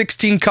like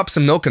 16 cups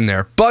of milk in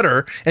there,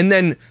 butter, and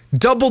then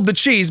doubled the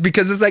cheese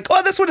because it's like,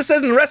 oh, that's what it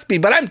says in the recipe,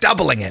 but I'm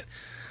doubling it.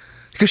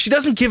 Because she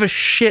doesn't give a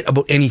shit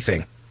about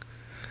anything.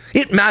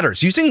 It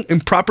matters. Using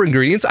improper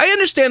ingredients. I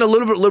understand a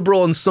little bit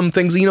liberal on some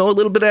things, you know, a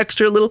little bit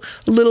extra, a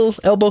little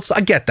elbow. So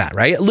I get that,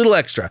 right? A little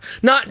extra,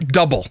 not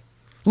double.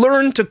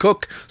 Learn to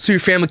cook so your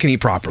family can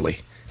eat properly.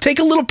 Take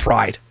a little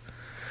pride.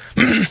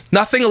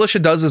 Nothing Alicia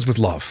does is with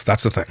love.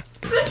 That's the thing.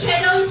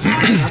 Potatoes.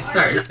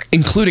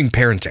 Including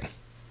parenting.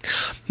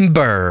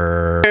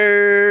 Burn.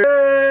 They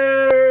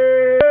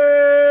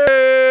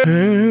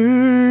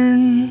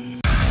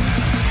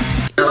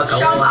look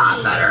a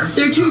lot better.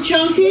 They're too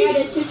chunky? Yeah,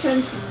 they're too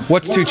chunky.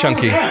 What's too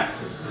chunky?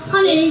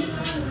 Honey,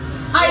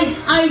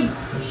 I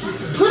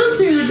put them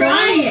through the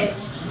grinder.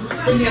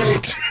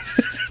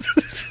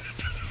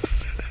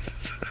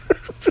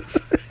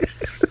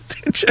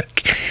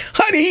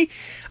 Honey,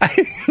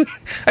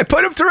 I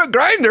put him through a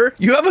grinder.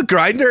 You have a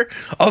grinder?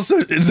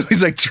 Also,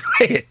 he's like,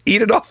 try it.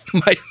 Eat it off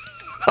my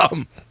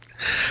thumb.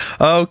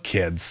 Oh,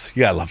 kids.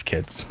 You gotta love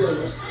kids.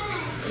 Oh,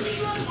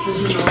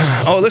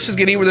 Alicia's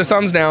gonna eat with her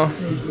thumbs now.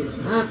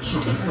 Okay,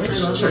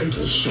 which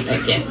turkey should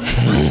I get?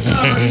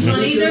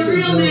 Honey, they're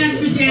real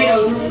mashed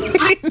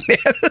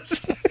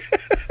potatoes.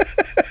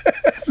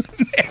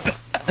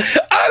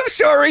 I'm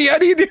sorry,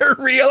 honey. They're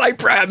real, I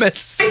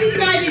promise.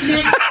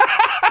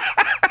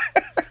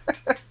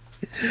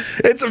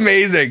 It's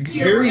amazing.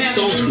 Very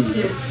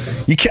salty.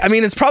 You can't, I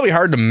mean, it's probably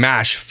hard to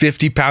mash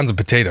 50 pounds of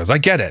potatoes. I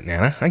get it,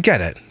 Nana. I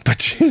get it.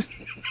 But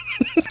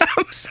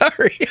I'm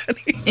sorry,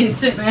 honey.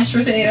 Instant mashed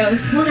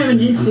potatoes. What an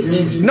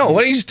instant. No,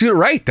 why don't you just do it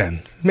right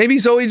then? Maybe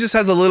Zoe just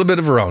has a little bit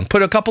of her own.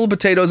 Put a couple of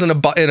potatoes in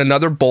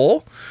another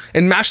bowl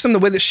and mash them the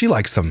way that she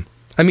likes them.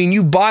 I mean,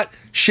 you bought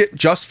shit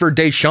just for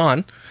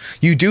Deshawn.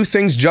 You do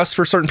things just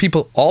for certain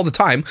people all the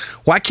time.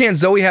 Why can't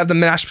Zoe have the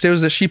mashed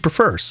potatoes that she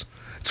prefers?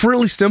 It's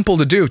really simple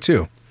to do,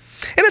 too.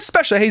 And it's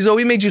special. Hey, Zoe,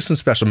 we made you some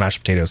special mashed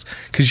potatoes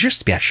because you're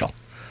special.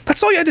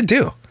 That's all you had to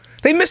do.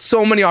 They miss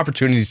so many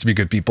opportunities to be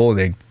good people.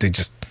 They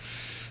just,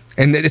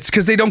 and it's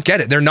because they don't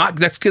get it.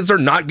 That's because they're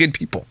not good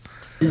people.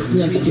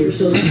 Next year,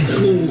 so it's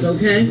smooth,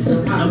 okay?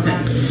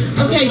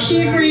 Okay,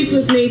 she agrees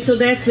with me, so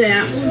that's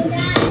that.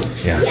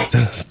 Yeah,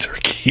 that's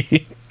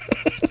turkey.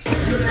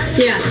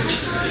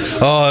 Yes.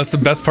 Oh, that's the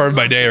best part of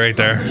my day right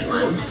there.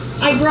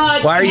 I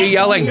brought. Why are you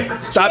yelling?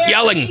 Stop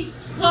yelling.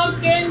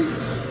 Pumpkin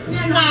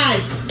pie.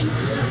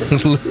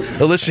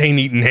 Alicia ain't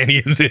eating any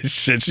of this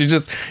shit.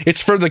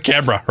 It's for the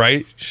camera,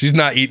 right? She's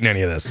not eating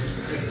any of this.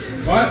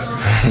 What?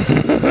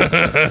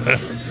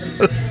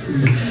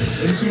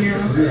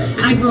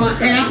 I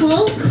brought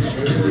apple,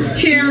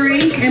 cherry,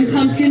 and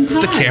pumpkin pie.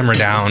 Put the camera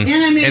down.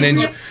 And I made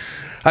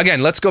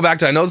again, let's go back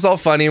to, I know it's all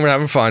funny and we're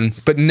having fun,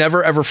 but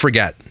never ever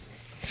forget.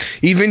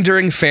 Even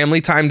during family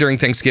time during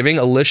Thanksgiving,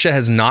 Alicia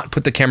has not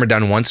put the camera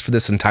down once for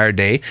this entire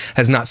day,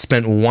 has not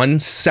spent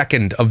 1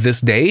 second of this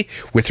day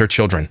with her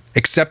children,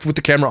 except with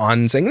the camera on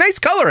and saying, nice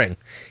coloring.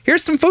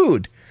 Here's some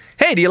food.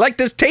 Hey, do you like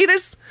this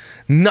potatoes?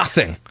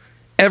 Nothing.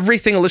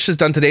 Everything Alicia's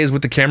done today is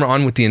with the camera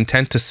on with the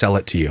intent to sell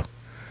it to you.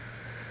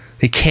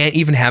 They can't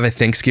even have a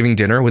Thanksgiving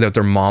dinner without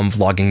their mom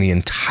vlogging the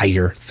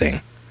entire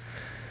thing.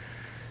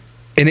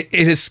 And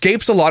it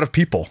escapes a lot of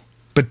people,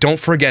 but don't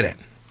forget it.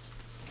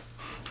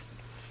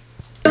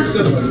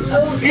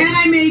 And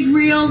I made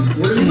real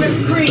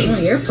whipped cream. Oh,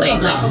 your plate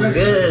looks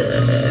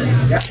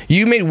good.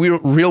 You made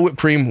real whipped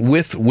cream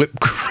with whipped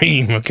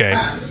cream, okay.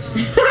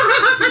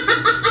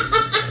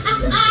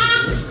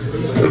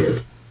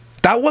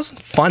 That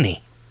wasn't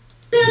funny.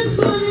 That's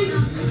funny.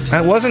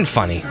 That wasn't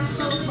funny.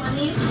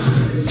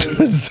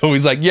 So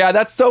he's like, yeah,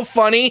 that's so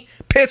funny.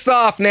 Piss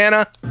off,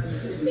 Nana.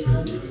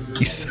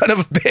 You son of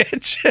a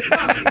bitch. Yeah.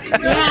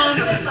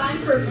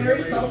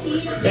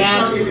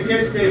 Dad.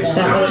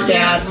 That was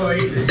Dad.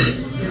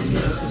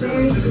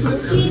 Very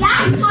salty.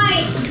 That's why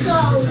it's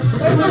so.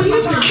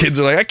 The kids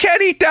are like, I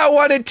can't eat that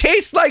one. It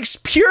tastes like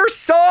pure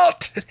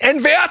salt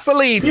and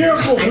Vaseline.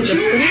 I'm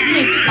just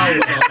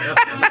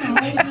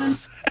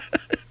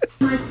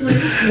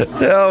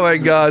Oh my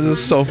God, this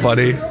is so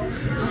funny.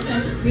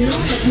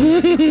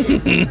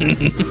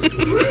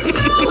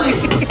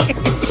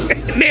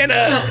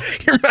 Nana,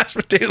 your mashed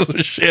potatoes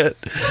are shit.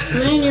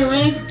 on your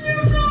way.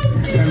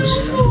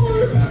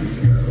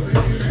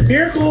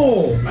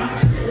 Miracle!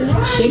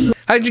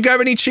 How'd you grab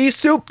any cheese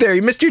soup there?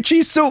 You missed your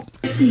cheese soup.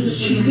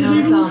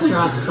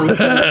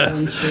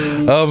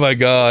 Oh my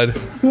God.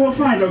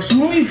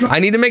 I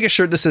need to make a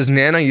shirt that says,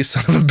 Nana, you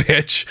son of a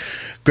bitch.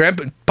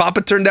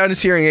 Papa turned down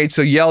his hearing aid,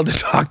 so yell to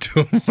talk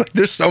to him.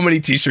 There's so many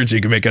t-shirts you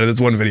can make out of this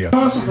one video.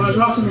 Awesome, but it's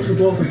awesome for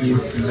both of you.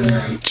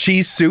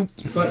 Cheese soup.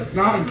 But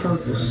not on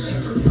purpose.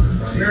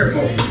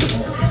 Miracle.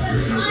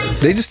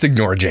 They just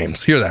ignore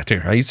James. Hear that too.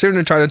 He's sitting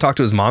there trying to talk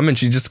to his mom and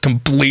she just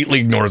completely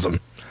ignores him.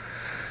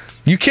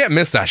 You can't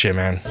miss that shit,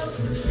 man.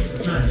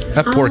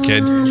 That poor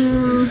kid.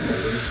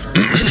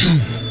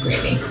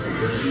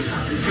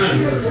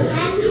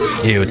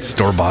 Ew, it's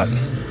store-bought.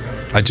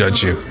 I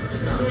judge you.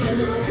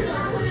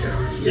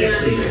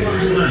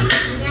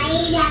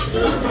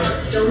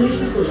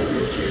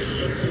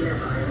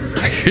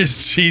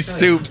 Here's cheese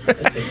soup.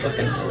 This is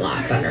looking a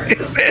lot better.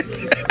 Is it?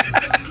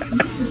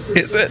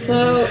 Is it?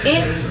 So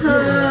it took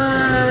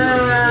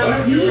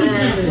 10,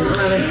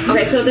 11. Okay,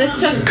 Okay, so this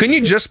took... Couldn't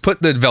you just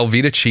put the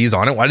Velveeta cheese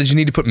on it? Why did you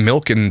need to put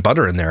milk and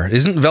butter in there?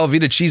 Isn't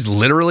Velveeta cheese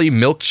literally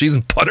milk, cheese,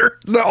 and butter?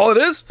 Isn't that all it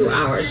is? 2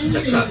 hours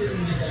to cook.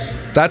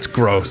 That's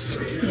gross.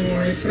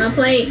 Here's my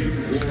plate.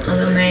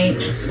 Although my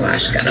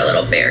squash got a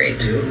little buried.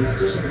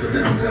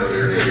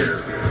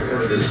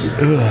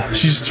 Ugh,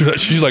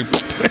 she's like...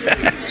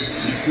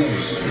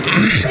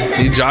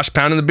 Josh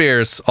pounding the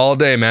beers all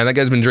day, man. That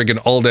guy's been drinking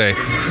all day.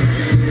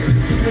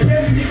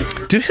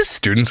 Do his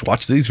students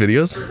watch these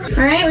videos?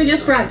 All right, we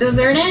just brought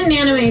dessert in.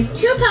 Nana made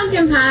 2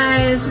 pumpkin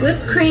pies,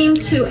 whipped cream,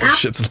 2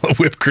 Shit's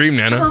whipped cream,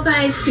 Nana. apple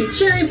pies, 2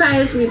 cherry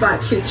pies. We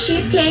bought 2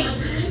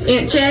 cheesecakes.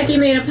 Aunt Jackie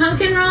made a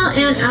pumpkin roll,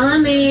 and Ella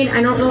made,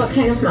 I don't know what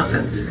kind of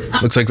muffins.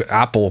 Looks like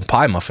apple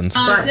pie muffins.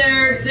 But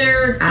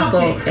They're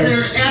apple-ish cupcakes.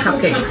 They're apple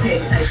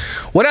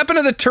cupcakes. What happened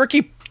to the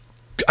turkey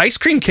ice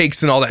cream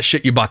cakes and all that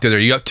shit you bought there?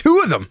 You got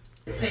 2 of them.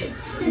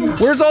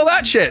 Where's all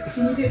that shit?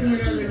 Can you get me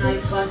another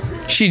knife, bud?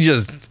 She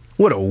just...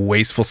 What a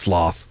wasteful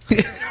sloth.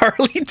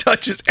 Harley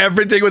touches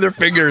everything with her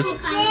fingers.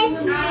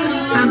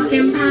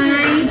 Pumpkin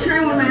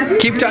pie.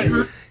 Keep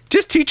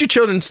just teach your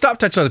children, stop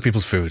touching other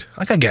people's food.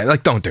 Like, I get it.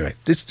 Like, don't do it.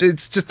 It's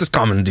just this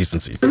common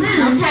decency.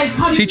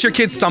 Teach your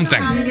kids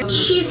something.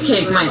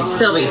 Cheesecake might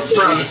still be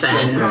frozen.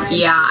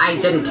 Yeah, I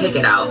didn't take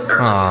it out.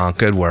 Aw,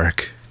 good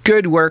work.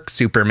 Good work,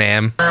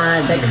 Superman.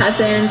 The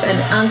cousins and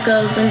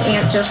uncles and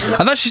aunt just...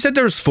 I thought she said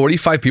there was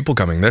 45 people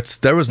coming.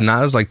 There was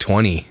like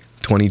 20,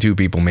 22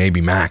 people,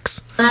 maybe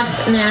max.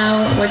 left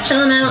now. We're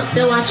chilling out,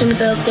 still watching the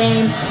Bills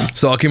game.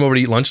 So I came over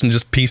to eat lunch and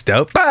just peaced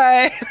out.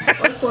 Bye!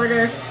 Fourth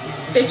quarter,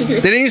 53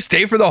 They didn't even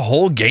stay for the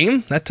whole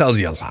game? That tells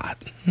you a lot.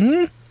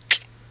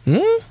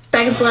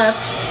 seconds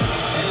left.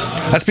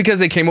 That's because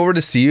they came over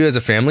to see you as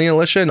a family,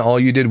 Alicia, and all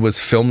you did was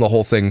film the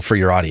whole thing for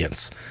your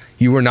audience.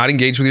 You were not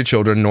engaged with your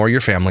children nor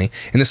your family,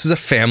 and this is a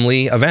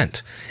family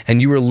event.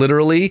 And you were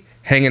literally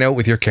hanging out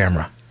with your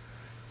camera.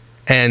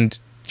 And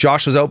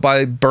Josh was out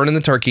by burning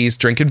the turkeys,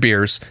 drinking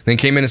beers, then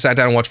came in and sat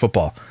down and watched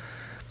football.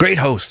 Great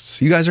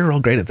hosts. You guys are all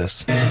great at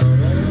this.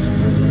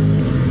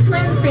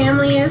 Twins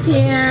family is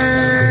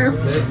here.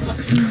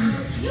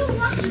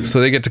 So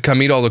they get to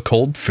come eat all the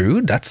cold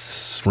food?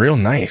 That's real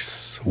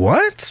nice.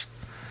 What?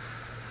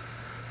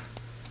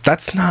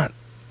 That's not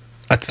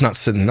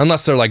sitting,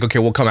 unless they're like, okay,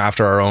 we'll come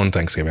after our own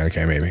Thanksgiving.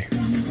 Okay, maybe.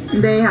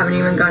 They haven't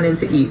even gone in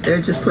to eat.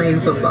 They're just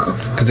playing football.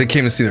 Because they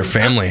came to see their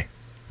family.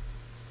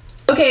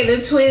 Okay,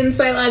 the twins'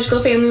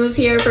 biological family was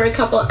here for a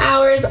couple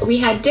hours. We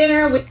had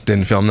dinner,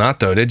 Didn't film that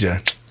though, did you?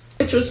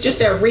 which was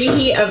just a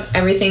reheat of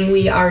everything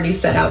we already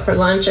set out for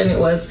lunch, and it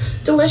was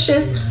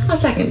delicious a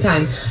second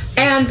time.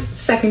 And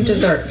second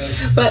dessert.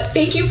 But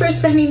thank you for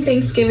spending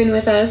Thanksgiving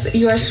with us.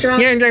 You are strong.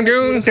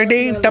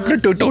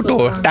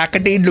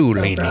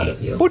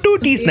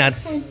 These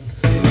nuts.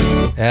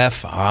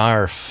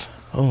 F-arf.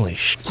 Holy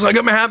shit. So I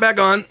got my hat back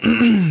on.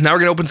 Now we're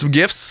gonna open some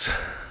gifts.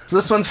 So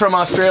this one's from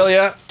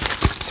Australia.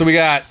 So we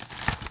got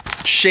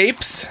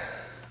Shapes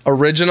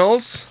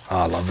Originals. Oh,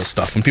 I love this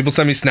stuff. When people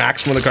send me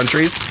snacks from other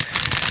countries.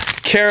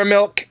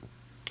 Caramello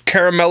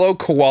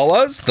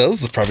Koalas.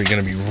 Those are probably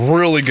gonna be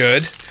really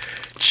good.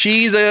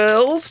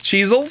 Cheezels,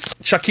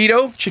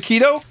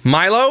 Chiquito,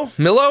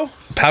 Milo,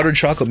 powdered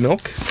chocolate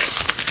milk.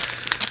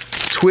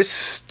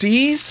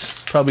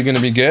 Twisties, probably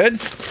gonna be good.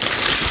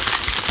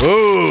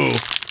 Ooh,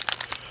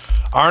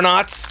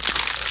 Arnott's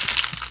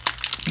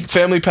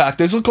family pack.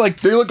 They look like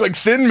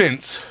Thin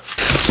Mints.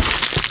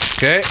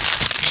 Okay,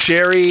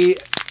 Cherry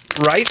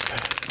Ripe.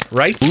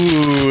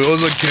 Ooh,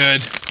 those look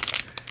good.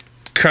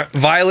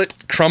 Violet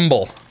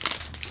Crumble.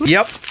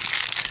 Yep.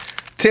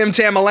 Tim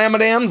Tam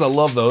Alamadams. I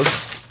love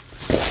those.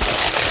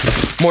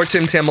 More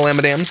Tim Tam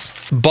Alamadams.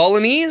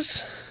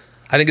 Bolognese.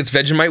 I think it's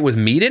Vegemite with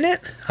meat in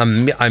it.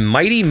 A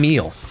mighty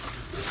meal.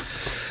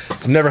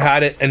 I've never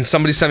had it, and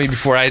somebody sent me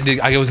before. I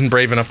wasn't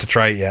brave enough to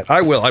try it yet.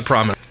 I will, I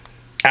promise.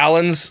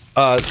 Allen's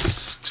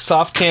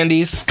soft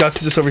candies. Gus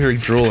is just over here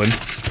drooling.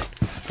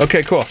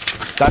 Okay, cool.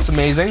 That's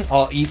amazing.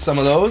 I'll eat some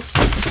of those.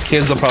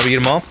 Kids will probably eat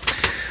them all.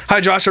 Hi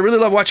Josh, I really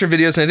love watching your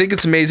videos and I think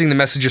it's amazing the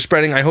message you're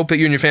spreading. I hope that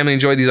you and your family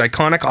enjoy these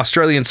iconic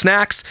Australian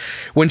snacks.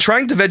 When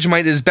trying to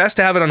Vegemite, it is best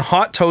to have it on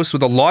hot toast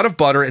with a lot of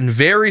butter and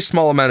very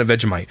small amount of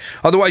Vegemite.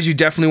 Otherwise, you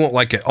definitely won't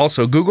like it.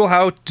 Also, Google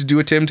how to do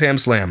a Tim Tam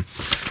Slam.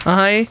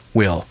 I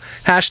will.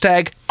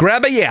 Hashtag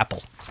grab a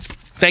yapple.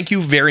 Thank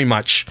you very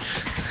much.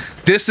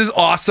 This is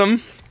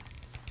awesome.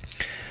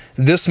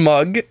 This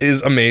mug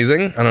is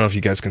amazing. I don't know if you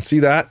guys can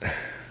see that.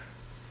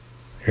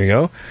 Here you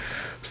go.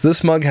 So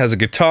this mug has a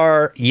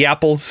guitar,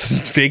 yapples,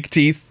 fake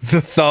teeth, the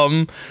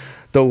thumb,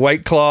 the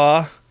white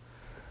claw,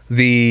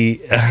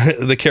 the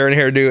Karen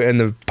hairdo, and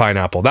the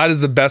pineapple. That is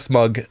the best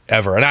mug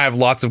ever. And I have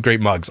lots of great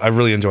mugs. I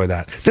really enjoy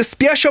that. The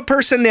special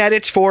person that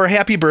it's for,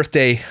 happy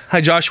birthday. Hi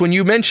Josh, when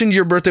you mentioned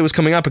your birthday was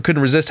coming up, I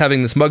couldn't resist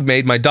having this mug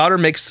made. My daughter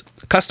makes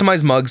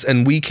customized mugs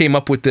and we came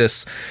up with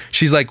this.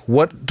 She's like,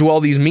 what do all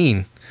these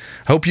mean?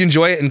 I hope you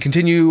enjoy it and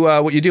continue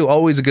what you do.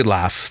 Always a good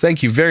laugh.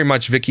 Thank you very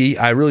much, Vicky.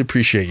 I really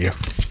appreciate you.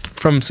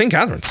 From St.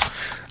 Catharines.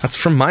 That's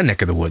from my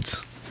neck of the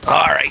woods.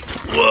 All right.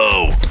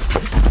 Whoa.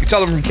 You tell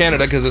them from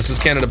Canada because this is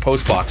Canada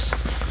Post Box.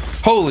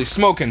 Holy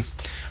smoking.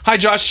 Hi,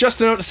 Josh.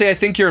 Just a note to say I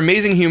think you're an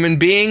amazing human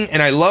being,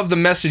 and I love the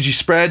message you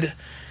spread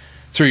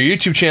through your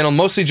YouTube channel.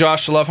 Mostly,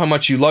 Josh, I love how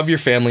much you love your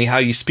family. How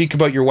you speak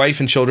about your wife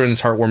and children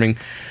is heartwarming.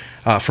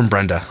 From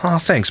Brenda. Oh,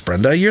 thanks,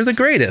 Brenda. You're the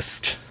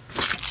greatest.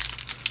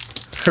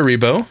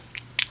 Haribo.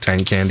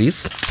 Tiny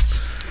candies.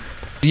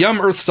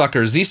 Yum Earth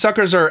Suckers. These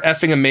suckers are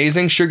effing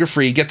amazing.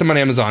 Sugar-free. Get them on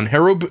Amazon.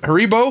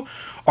 Haribo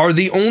are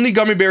the only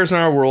gummy bears in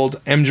our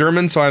world. I'm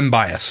German, so I'm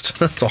biased.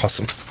 That's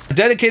awesome. I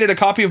dedicated a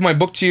copy of my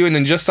book to you and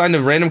then just signed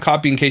a random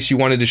copy in case you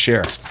wanted to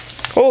share.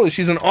 Holy,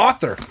 she's an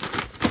author.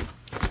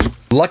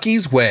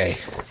 Lucky's Way.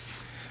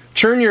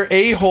 Turn your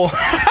a-hole...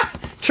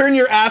 Turn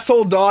your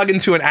asshole dog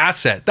into an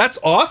asset. That's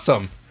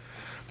awesome.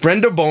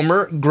 Brenda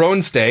Bomer,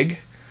 Groensteg,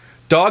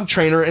 dog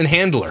trainer and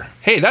handler.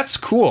 Hey, that's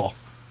cool.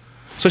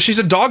 So she's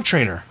a dog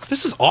trainer.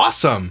 This is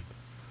awesome.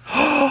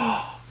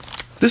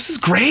 This is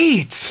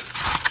great.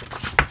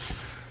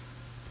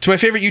 To my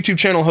favorite YouTube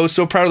channel host,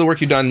 so proud of the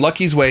work you've done.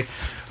 Lucky's Way.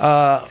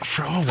 Oh,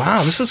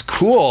 wow, this is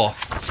cool.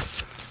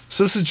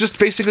 So this is just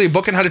basically a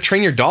book on how to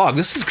train your dog.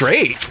 This is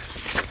great.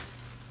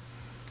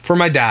 For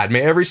my dad. May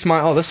every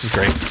smile... Oh, this is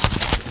great.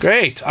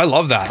 Great. I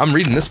love that. I'm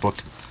reading this book.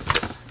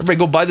 Everybody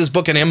go buy this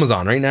book on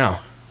Amazon right now.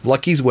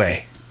 Lucky's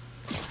Way.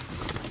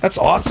 That's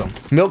awesome.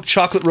 Milk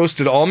chocolate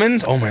roasted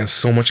almond. Oh man,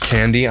 so much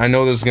candy. I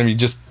know this is gonna be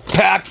just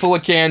packed full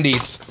of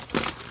candies.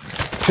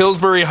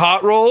 Pillsbury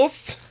hot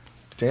rolls.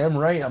 Damn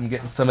right, I'm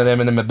getting some of them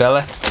in my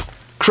belly.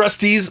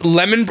 Krusty's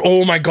lemon.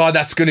 Oh my god,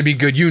 that's gonna be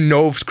good. You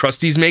know if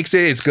Krusty's makes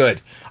it, it's good.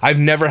 I've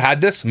never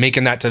had this.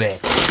 Making that today.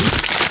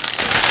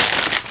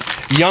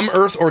 Yum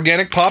Earth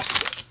organic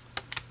pops.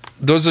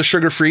 Those are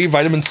sugar-free,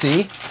 vitamin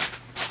C.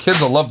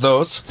 Kids will love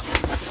those.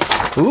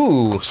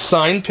 Ooh,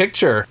 signed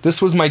picture.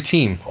 This was my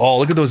team. Oh,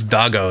 look at those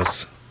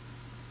doggos.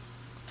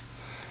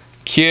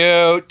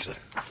 Cute.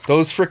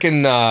 Those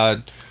freaking,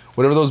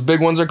 whatever those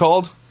big ones are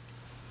called.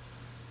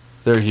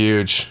 They're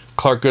huge.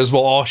 Clark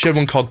Griswold. Oh, she had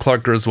one called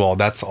Clark Griswold.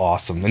 That's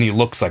awesome. And he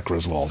looks like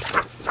Griswold.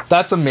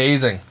 That's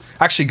amazing.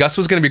 Actually, Gus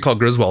was going to be called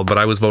Griswold, but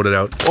I was voted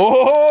out.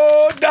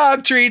 Oh,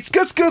 dog treats.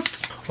 Gus,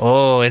 Gus.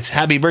 Oh, it's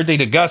happy birthday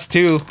to Gus,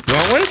 too. You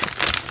want one?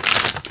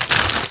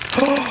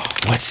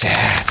 What's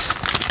that?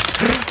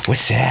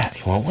 What's that?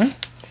 You want one?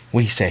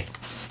 What do you say?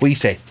 What do you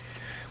say?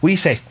 What do you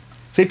say?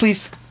 Say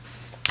please.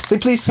 Say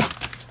please.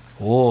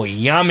 Oh,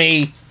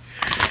 yummy.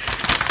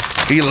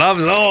 He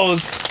loves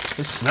those.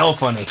 They smell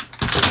funny.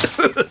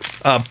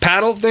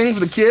 Paddle thing for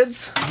the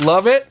kids.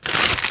 Love it.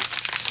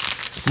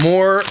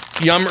 More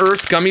Yum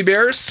Earth gummy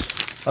bears.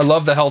 I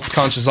love the health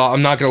conscious.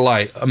 I'm not gonna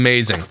lie.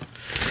 Amazing.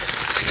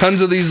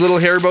 Tons of these little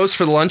Haribos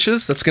for the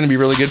lunches. That's going to be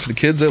really good for the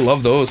kids. They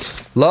love those.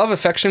 Love,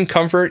 affection,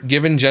 comfort,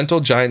 given, gentle,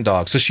 giant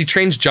dogs. So she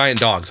trains giant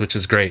dogs, which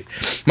is great.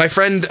 My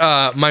friend,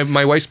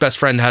 my wife's best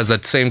friend has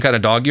that same kind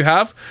of dog you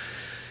have.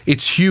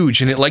 It's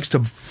huge, and it likes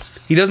to...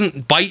 He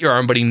doesn't bite your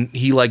arm, but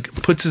he like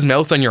puts his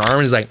mouth on your arm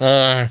and is like,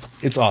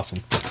 it's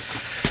awesome.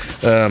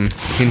 And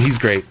he's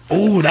great.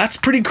 Oh, that's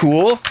pretty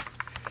cool.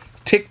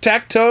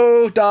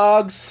 Tic-tac-toe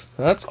dogs.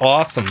 That's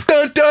awesome.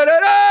 Dun, dun, dun,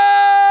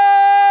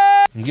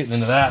 dun! I'm getting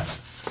into that.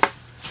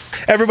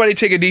 Everybody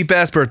take a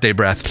deep-ass birthday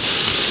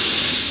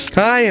breath.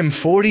 I am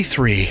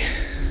 43,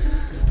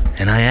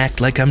 and I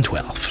act like I'm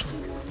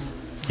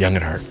 12. Young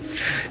at heart.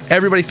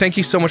 Everybody, thank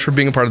you so much for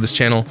being a part of this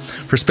channel,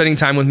 for spending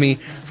time with me,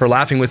 for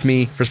laughing with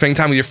me, for spending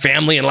time with your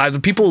family and lives.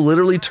 People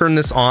literally turn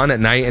this on at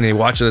night and they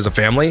watch it as a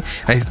family.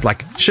 I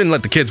shouldn't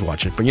let the kids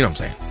watch it, but you know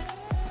what I'm saying.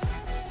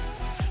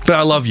 But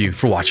I love you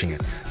for watching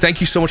it. Thank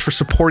you so much for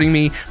supporting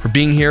me, for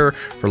being here,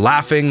 for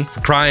laughing,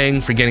 for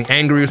crying, for getting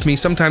angry with me,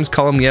 sometimes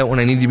calling me out when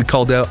I need to be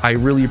called out. I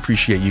really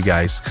appreciate you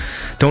guys.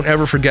 Don't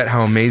ever forget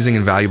how amazing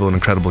and valuable and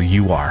incredible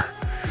you are.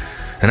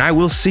 And I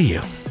will see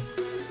you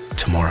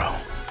tomorrow.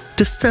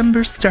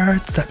 December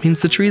starts. That means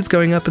the tree is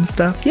going up and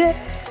stuff. Yay!